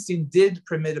Moshe Feinstein did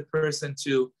permit a person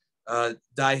to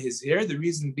dye his hair. The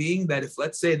reason being that if,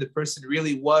 let's say, the person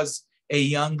really was a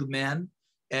young man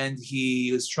and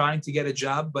he was trying to get a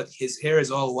job, but his hair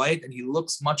is all white and he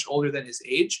looks much older than his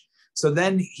age, so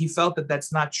then he felt that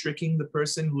that's not tricking the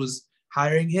person who's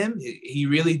hiring him. He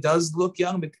really does look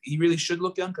young, but he really should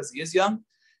look young because he is young,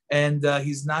 and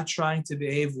he's not trying to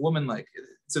behave woman-like.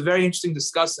 It's a very interesting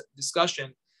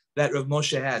discussion that Rav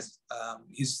Moshe has.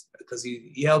 Because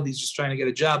he held he's just trying to get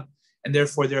a job, and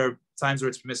therefore there are times where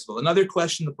it's permissible. Another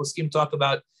question the poskim talk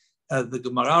about, the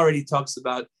Gemara already talks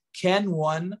about, can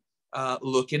one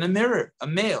look in a mirror? A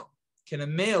male. Can a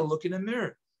male look in a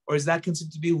mirror? Or is that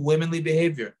considered to be womanly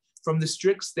behavior? From the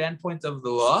strict standpoint of the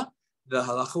law, the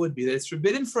halacha would be that it's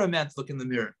forbidden for a man to look in the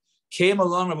mirror. Came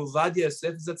along Rabbi Ovadia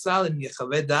Yosef Zatzal and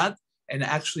Yechaveh Dat and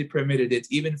actually permitted it,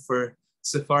 even for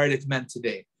Sephardic men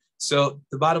today. So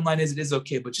the bottom line is it is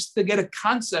okay, but just to get a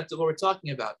concept of what we're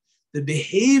talking about, the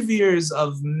behaviors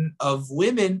of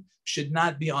women should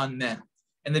not be on men,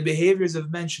 and the behaviors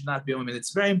of men should not be on women.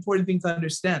 It's a very important thing to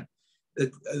understand.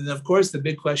 And of course, the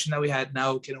big question that we had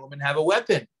now, can a woman have a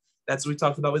weapon? That's what we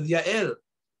talked about with Yael.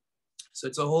 So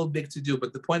it's a whole big to-do.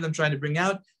 But the point I'm trying to bring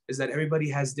out is that everybody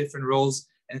has different roles,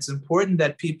 and it's important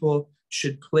that people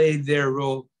should play their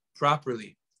role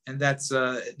properly. And that's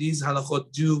these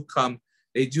halachot do come.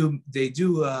 They do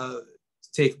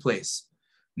take place.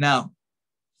 Now,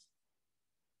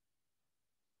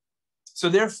 so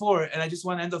therefore, and I just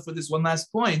want to end off with this one last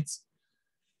point.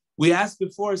 We asked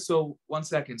before, so 1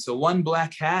 second. So one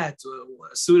black hat,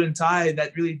 a suit and tie,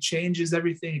 that really changes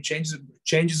everything. It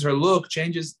changes her look,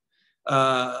 does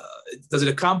it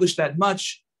accomplish that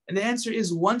much? And the answer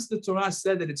is, once the Torah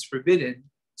said that it's forbidden,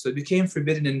 so it became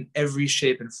forbidden in every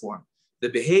shape and form. The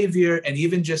behavior and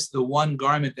even just the one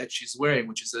garment that she's wearing,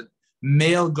 which is a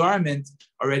male garment,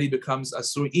 already becomes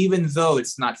asur, even though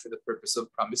it's not for the purpose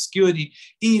of promiscuity,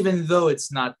 even though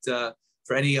it's not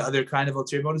for any other kind of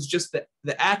ulterior motives. Just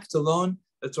the act alone,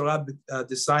 the Torah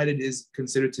decided is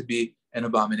considered to be an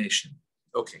abomination.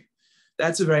 Okay,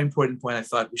 that's a very important point I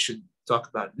thought we should talk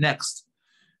about. Next,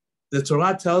 The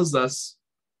Torah tells us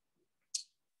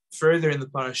further in the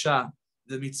Parasha,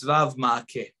 the mitzvah of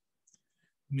ma'akeh.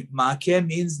 Ma'akeh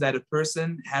means that a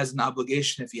person has an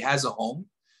obligation, if he has a home,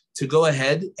 to go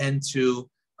ahead and to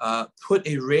put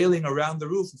a railing around the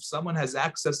roof. If someone has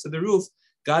access to the roof,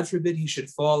 God forbid he should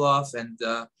fall off and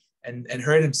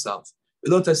hurt himself.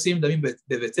 Don't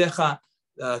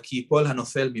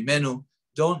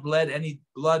let any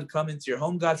blood come into your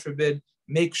home, God forbid.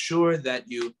 Make sure that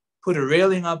you put a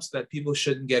railing up so that people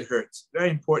shouldn't get hurt. Very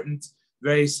important,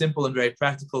 very simple and very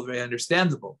practical, very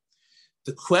understandable.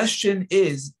 The question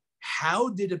is, how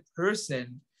did a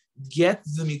person get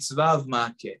the mitzvah of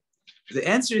ma'akeh? The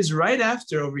answer is right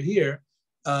after over here,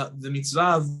 the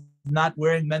mitzvah of not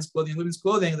wearing men's clothing, women's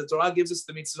clothing. The Torah gives us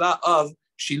the mitzvah of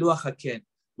shiluach haken,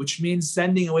 which means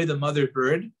sending away the mother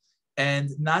bird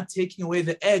and not taking away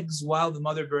the eggs while the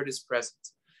mother bird is present.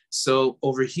 So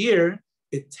over here,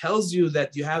 it tells you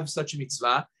that you have such a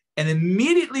mitzvah, and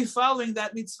immediately following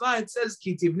that mitzvah, it says,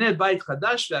 Ki tivneh bayit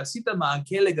chadash ve'asita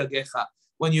ma'akeh legagecha.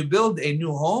 When you build a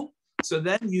new home, so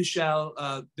then you shall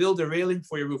build a railing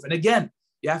for your roof. And again,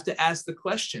 you have to ask the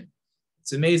question.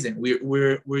 It's amazing.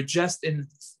 We're just in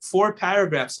 4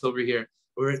 paragraphs over here.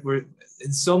 We're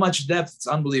in so much depth. It's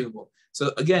unbelievable.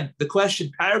 So again, the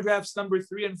question, paragraphs number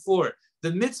 3 and 4,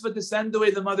 the mitzvah to send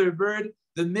away the mother bird,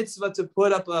 the mitzvah to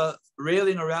put up a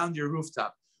railing around your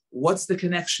rooftop. What's the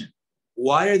connection?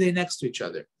 Why are they next to each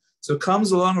other? So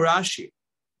comes along Rashi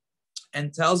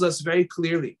and tells us very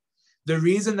clearly, the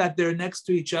reason that they're next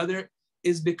to each other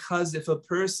is because if a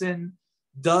person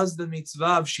does the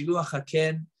mitzvah of shiluach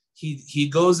haken, he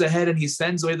goes ahead and he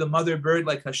sends away the mother bird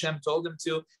like Hashem told him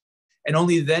to, and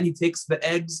only then he takes the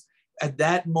eggs. At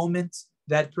that moment,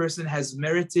 that person has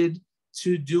merited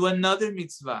to do another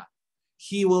mitzvah.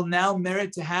 He will now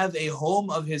merit to have a home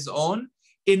of his own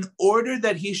in order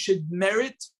that he should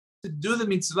merit to do the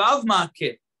mitzvah of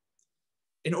ma'akeh,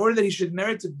 in order that he should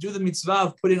merit to do the mitzvah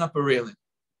of putting up a railing.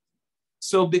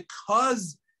 So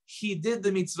because he did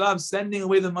the mitzvah of sending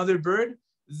away the mother bird,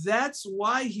 that's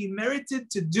why he merited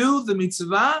to do the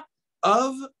mitzvah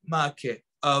of ma'akeh,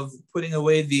 of putting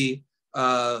away the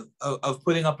of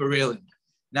putting up a railing.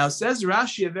 Now says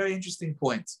Rashi a very interesting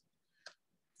point.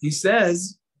 He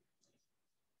says,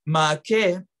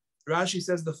 ma'akeh, Rashi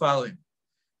says the following: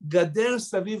 Gader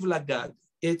saviv lagad.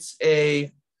 It's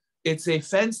a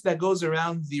fence that goes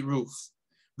around the roof.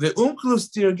 Ve'unklus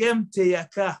tirgem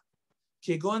teyaka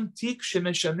kegon tik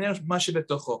shemeshamer ma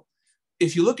shebetocho.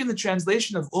 If you look in the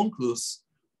translation of Unklus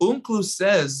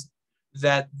says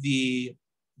that the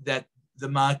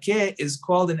ma'akeh is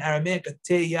called in Aramaic a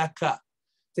teyaka.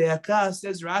 Teyaka,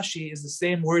 says Rashi, is the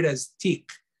same word as tik.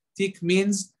 Tik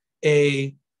means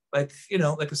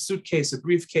like a suitcase, a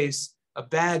briefcase, a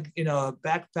bag, a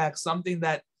backpack, something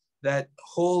that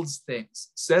holds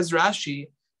things. Says Rashi,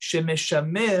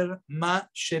 shemeshamer ma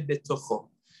shebetocho,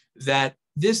 that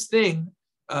this thing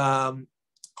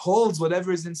holds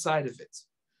whatever is inside of it.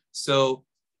 So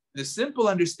the simple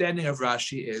understanding of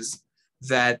Rashi is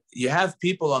that you have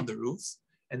people on the roof,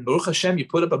 and Baruch Hashem, you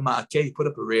put up a ma'akeh, you put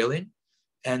up a railing,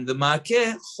 and the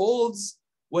ma'akeh holds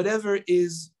whatever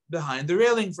is behind the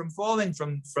railing from falling,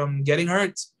 from getting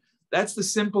hurt. That's the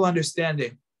simple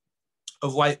understanding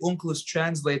of why Unklus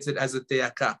translates it as a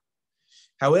te'aka.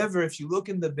 However, if you look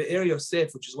in the Be'er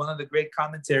Yosef, which is one of the great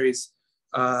commentaries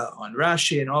on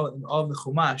Rashi and all of the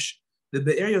Chumash, the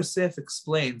Be'er Yosef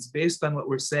explains, based on what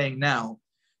we're saying now,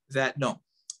 that no,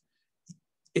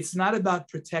 it's not about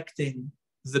protecting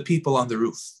the people on the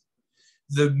roof.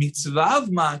 The mitzvah of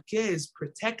ma'akeh is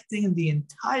protecting the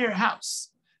entire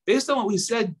house. Based on what we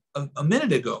said a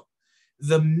minute ago,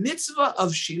 the mitzvah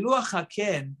of shiluach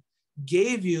haken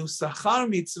gave you sachar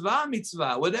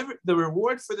mitzvah, whatever the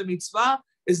reward for the mitzvah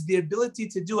is the ability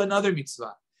to do another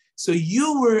mitzvah. So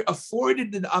you were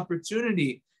afforded the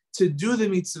opportunity to do the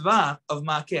mitzvah of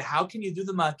ma'akeh. How can you do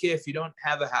the ma'akeh if you don't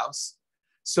have a house?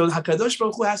 So HaKadosh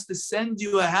Baruch Hu has to send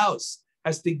you a house,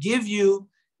 has to give you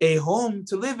a home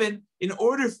to live in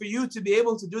order for you to be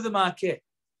able to do the ma'akeh.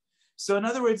 So in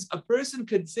other words, a person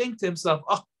could think to himself,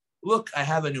 oh, look, I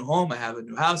have a new home, I have a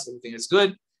new house, everything is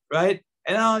good, right?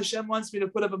 And now Hashem wants me to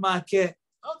put up a ma'akeh.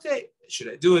 Okay, should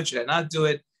I do it? Should I not do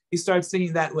it? He starts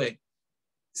thinking that way.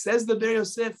 Says the Be'er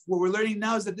Yosef, what we're learning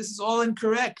now is that this is all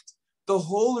incorrect. The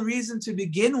whole reason to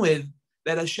begin with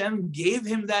that Hashem gave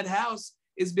him that house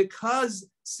is because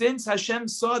since Hashem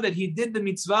saw that he did the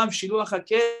mitzvah of shiluach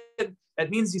haken, that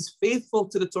means he's faithful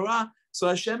to the Torah. So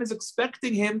Hashem is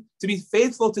expecting him to be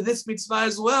faithful to this mitzvah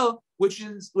as well, which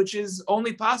is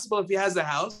only possible if he has a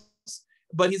house.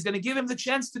 But he's going to give him the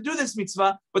chance to do this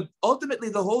mitzvah. But ultimately,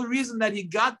 the whole reason that he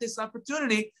got this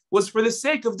opportunity was for the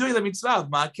sake of doing the mitzvah of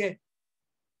ma'akeh.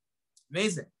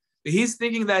 Amazing. But he's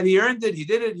thinking that he earned it, he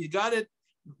did it, he got it.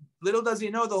 Little does he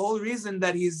know the whole reason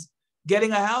that he's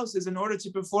getting a house is in order to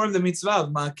perform the mitzvah of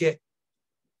ma'akeh,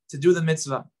 to do the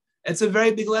mitzvah. It's a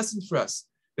very big lesson for us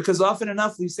because often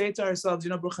enough we say to ourselves,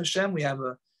 Baruch Hashem, we have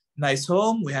a nice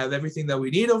home, we have everything that we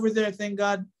need over there, thank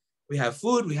God. We have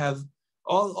food, we have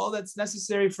all that's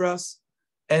necessary for us.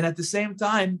 And at the same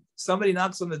time, somebody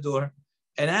knocks on the door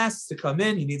and asks to come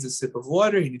in. He needs a sip of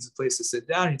water, he needs a place to sit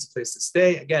down, he needs a place to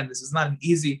stay. Again, this is not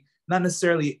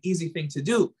necessarily an easy thing to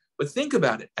do, but think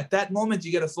about it. At that moment,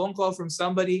 you get a phone call from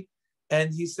somebody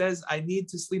and he says, I need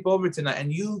to sleep over tonight.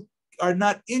 And you are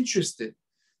not interested.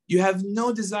 You have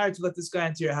no desire to let this guy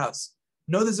into your house.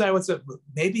 No desire whatsoever.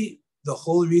 Maybe the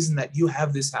whole reason that you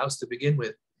have this house to begin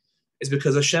with is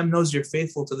because Hashem knows you're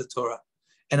faithful to the Torah.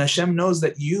 And Hashem knows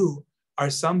that you are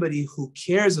somebody who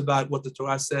cares about what the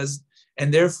Torah says.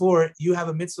 And therefore, you have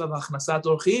a mitzvah of achnasat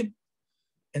orchim.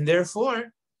 And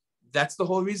therefore, that's the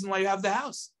whole reason why you have the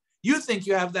house. You think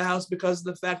you have the house because of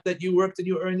the fact that you worked and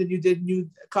you earned and you did and you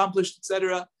accomplished,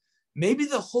 etc. Maybe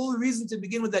the whole reason to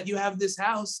begin with that you have this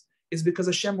house is because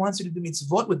Hashem wants you to do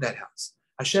mitzvot with that house.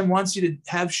 Hashem wants you to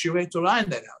have shirei Torah in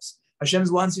that house. Hashem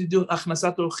wants you to do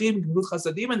achnasat orchim, gemilut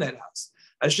chasadim in that house.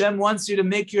 Hashem wants you to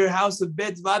make your house a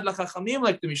bet vad lachachamim,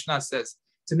 like the Mishnah says,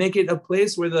 to make it a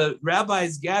place where the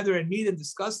rabbis gather and meet and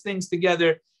discuss things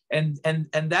together. And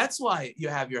that's why you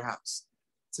have your house.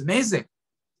 It's amazing.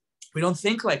 We don't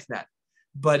think like that,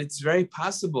 but it's very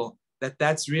possible that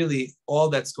that's really all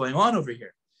that's going on over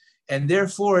here. And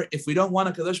therefore, if we don't want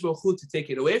a Kadosh Baruch Hu to take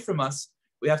it away from us,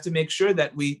 we have to make sure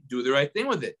that we do the right thing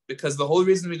with it. Because the whole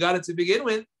reason we got it to begin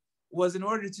with was in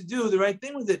order to do the right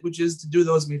thing with it, which is to do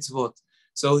those mitzvot.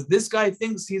 So this guy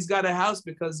thinks he's got a house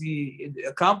because he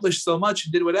accomplished so much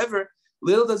and did whatever.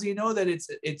 Little does he know that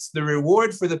it's the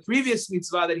reward for the previous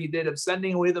mitzvah that he did of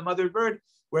sending away the mother bird,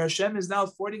 where Hashem is now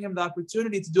affording him the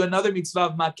opportunity to do another mitzvah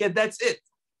of ma'akeh. That's it.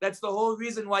 That's the whole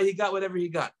reason why he got whatever he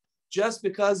got. Just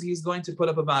because he's going to put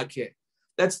up a ma'akeh.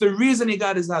 That's the reason he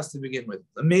got his house to begin with.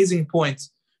 Amazing point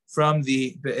from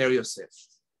the Be'er Yosef.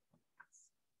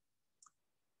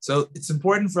 So it's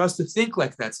important for us to think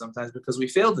like that sometimes because we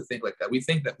fail to think like that. We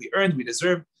think that we earned, we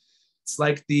deserve. It's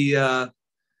like the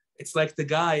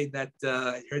guy that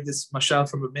I heard this mashal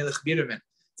from Melech Biderman.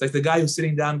 It's like the guy who's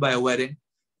sitting down by a wedding,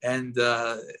 and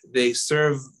they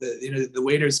serve. The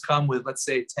waiters come with, let's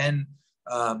say, 10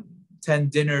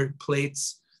 dinner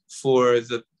plates for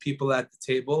the people at the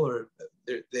table, or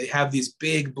they have these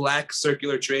big black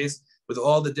circular trays with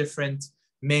all the different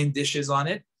main dishes on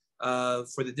it.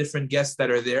 For the different guests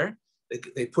that are there.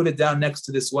 They put it down next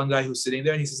to this one guy who's sitting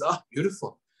there and he says, oh,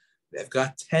 beautiful. They've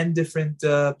got 10 different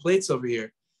plates over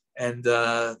here. And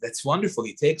that's wonderful.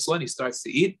 He takes one, he starts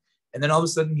to eat. And then all of a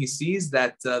sudden he sees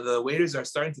that the waiters are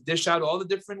starting to dish out all the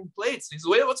different plates. And he says,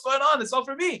 wait, what's going on? It's all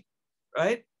for me,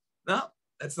 right? No,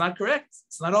 that's not correct.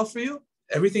 It's not all for you.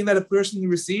 Everything that a person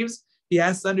receives, he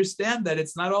has to understand that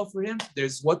it's not all for him.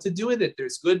 There's what to do with it.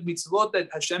 There's good mitzvot that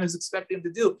Hashem is expecting him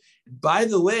to do. And by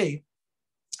the way,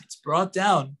 it's brought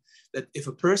down that if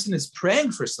a person is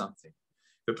praying for something,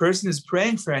 if a person is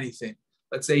praying for anything,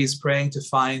 let's say he's praying to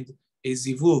find a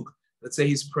zivug, let's say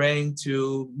he's praying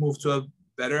to move to a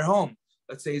better home,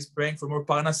 let's say he's praying for more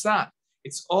parnasah,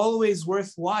 it's always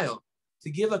worthwhile to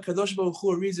give a Kadosh Baruch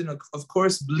Hu a reason, of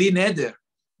course, bli neder,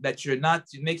 that you're not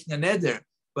making a neder,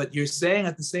 but you're saying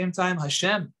at the same time,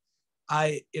 Hashem,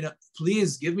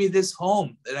 please give me this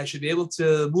home, that I should be able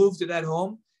to move to that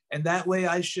home, and that way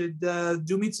I should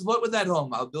do mitzvot with that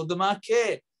home. I'll build the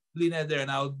ma'akeh,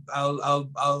 and I'll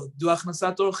do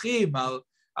achnasat orchim,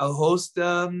 I'll host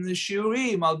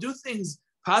shiurim, I'll do things,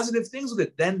 positive things with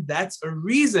it. Then that's a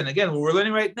reason. Again, what we're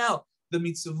learning right now, the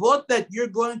mitzvot that you're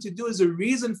going to do is a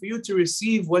reason for you to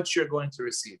receive what you're going to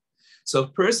receive. So a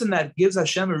person that gives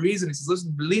Hashem a reason, he says,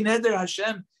 listen, bli neder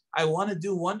Hashem, I want to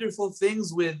do wonderful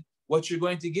things with what you're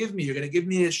going to give me. You're going to give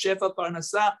me a shefa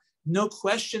parnasah. No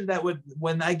question that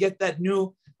when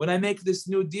I make this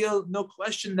new deal, no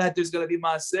question that there's going to be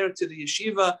maaser to the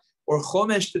yeshiva or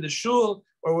chomesh to the shul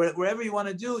or wherever you want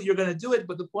to do, you're going to do it.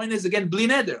 But the point is, again, bli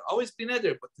neder, always bli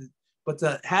neder, but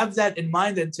to have that in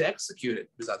mind and to execute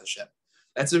it, b'ezrat Hashem.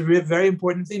 That's a very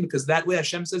important thing because that way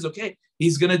Hashem says, okay,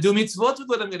 he's going to do mitzvot with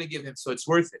what I'm going to give him. So it's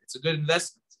worth it. It's a good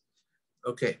investment.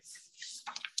 Okay.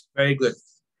 Very good.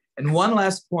 And one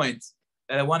last point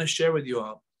that I want to share with you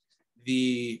all,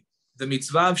 the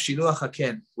mitzvah of shiluach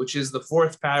haken, which is the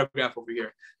 4th paragraph over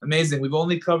here. Amazing. We've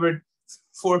only covered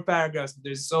 4 paragraphs, but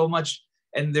there's so much,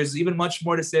 and there's even much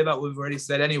more to say about what we've already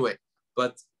said anyway.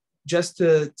 But just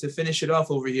to finish it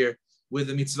off over here with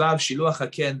the mitzvah of shiluach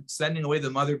haken, sending away the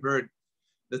mother bird.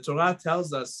 The Torah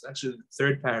tells us, actually the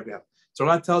 3rd paragraph,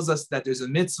 Torah tells us that there's a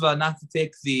mitzvah not to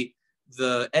take the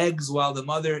eggs while the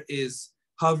mother is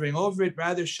hovering over it.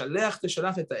 Rather, shalech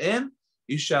teshalach et ha'em,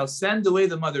 you shall send away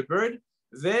the mother bird,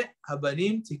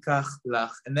 ve'habanim tikach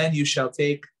lach, and then you shall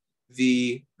take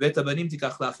the ve'habanim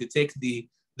tikach lach, you take the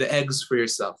eggs for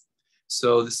yourself.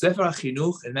 So the Sefer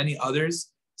HaChinuch and many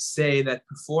others say that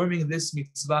performing this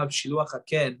mitzvah of shiluach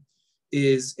haken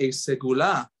is a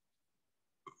segula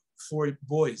for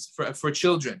boys, for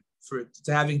children,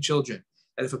 to having children.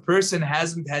 And if a person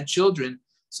hasn't had children,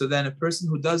 so then a person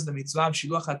who does the mitzvah of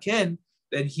shiluach haken,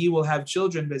 then he will have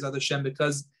children, Be'ezrat Hashem,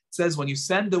 because it says when you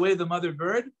send away the mother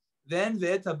bird, then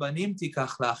ve'et habanim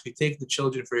tikach lach, you take the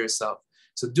children for yourself.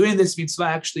 So doing this mitzvah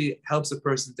actually helps a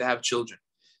person to have children.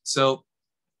 So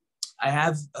I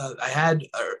had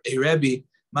a Rebbe,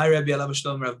 my Rebbe Alav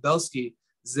Shalom Rav Belsky,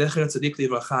 Zecher Tzadik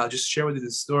Livracha. I'll just share with you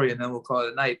the story and then we'll call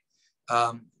it a night.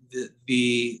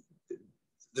 The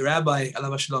Rabbi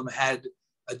Alav Shalom had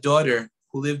a daughter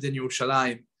who lived in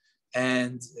Yerushalayim,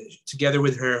 and together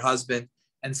with her husband,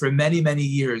 and for many, many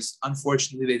years,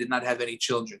 unfortunately, they did not have any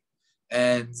children.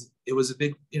 And it was a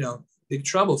big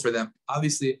trouble for them.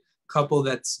 Obviously, a couple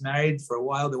that's married for a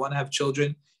while, they want to have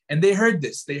children. And they heard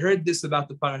this. They heard this about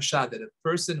the Parasha, that a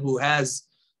person who does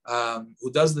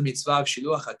the mitzvah of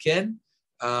shiluach haken,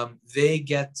 they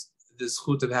get the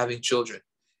zchut of having children.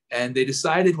 And they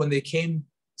decided when they came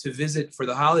to visit for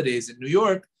the holidays in New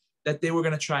York that they were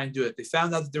going to try and do it. They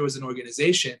found out that there was an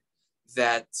organization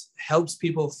that helps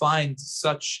people find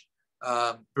such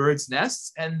birds'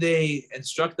 nests, and they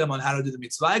instruct them on how to do the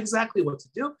mitzvah, exactly what to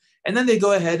do. And then they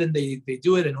go ahead and they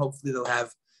do it, and hopefully they'll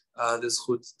have the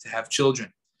zchut to have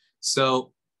children.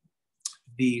 So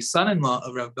the son-in-law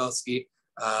of Rav Belsky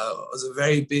was a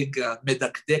very big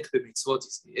medakdek b'mitzvot.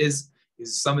 He's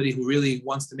somebody who really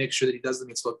wants to make sure that he does the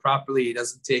mitzvot properly. He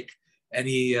doesn't take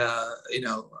anything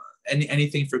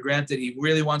for granted. He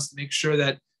really wants to make sure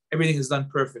that everything is done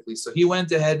perfectly. So he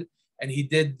went ahead and he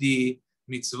did the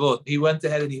mitzvot. He went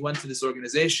ahead and he went to this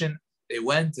organization. They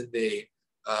went and they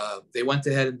went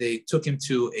ahead and they took him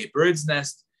to a bird's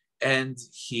nest, and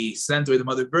he sent away the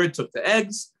mother bird, took the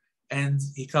eggs, and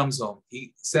he comes home.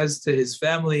 He says to his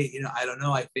family, I don't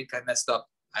know, I think I messed up.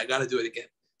 I got to do it again.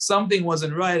 Something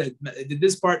wasn't right. I did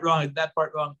this part wrong, I did that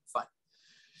part wrong. Fine.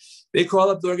 They call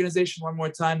up the organization one more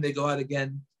time. They go out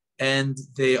again, and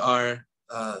they are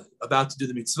about to do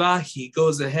the mitzvah. He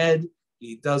goes ahead.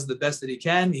 He does the best that he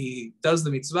can. He does the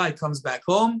mitzvah. He comes back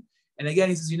home. And again,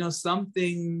 he says,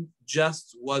 something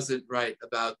just wasn't right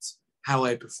about how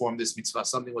I performed this mitzvah.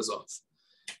 Something was off.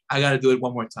 I got to do it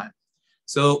one more time.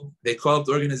 So they call up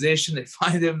the organization. They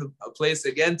find him a place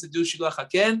again to do shiluach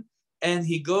haken. And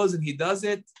he goes and he does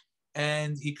it.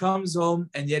 And he comes home.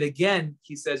 And yet again,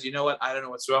 he says, you know what? I don't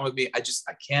know what's wrong with me.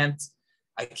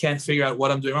 I can't figure out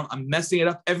what I'm doing wrong. I'm messing it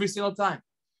up every single time.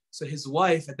 So his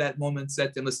wife at that moment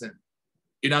said to him, listen,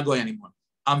 you're not going anymore.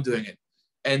 I'm doing it.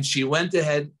 And she went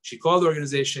ahead. She called the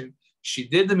organization. She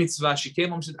did the mitzvah. She came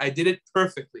home. She said, I did it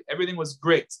perfectly. Everything was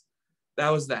great. That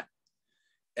was that.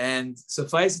 And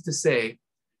suffice it to say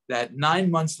that 9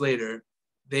 months later,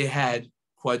 they had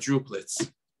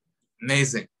quadruplets.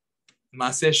 Amazing.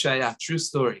 Maaseh Shaya, true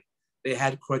story. They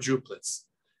had quadruplets.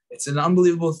 It's an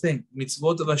unbelievable thing.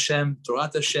 Mitzvot of Hashem,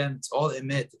 Torah Hashem, it's all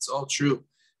emet, it's all true.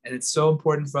 And it's so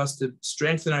important for us to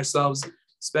strengthen ourselves,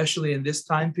 especially in this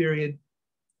time period,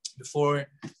 before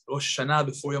Rosh Hashanah,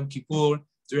 before Yom Kippur,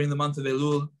 during the month of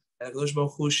Elul. And HaKadosh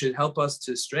Baruch Hu should help us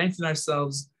to strengthen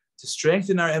ourselves, to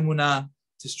strengthen our emunah,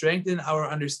 to strengthen our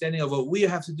understanding of what we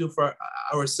have to do for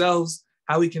ourselves,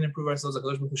 how we can improve ourselves.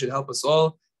 HaKadosh Baruch Hu should help us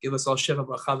all, give us all sheva,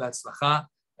 bracha, v'atzlacha.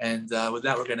 And with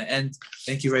that, we're going to end.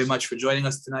 Thank you very much for joining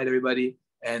us tonight, everybody.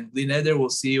 And Bli Neder, we'll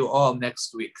see you all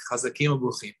next week. Chazakim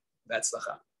u'bruchim.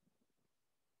 V'atzlacha.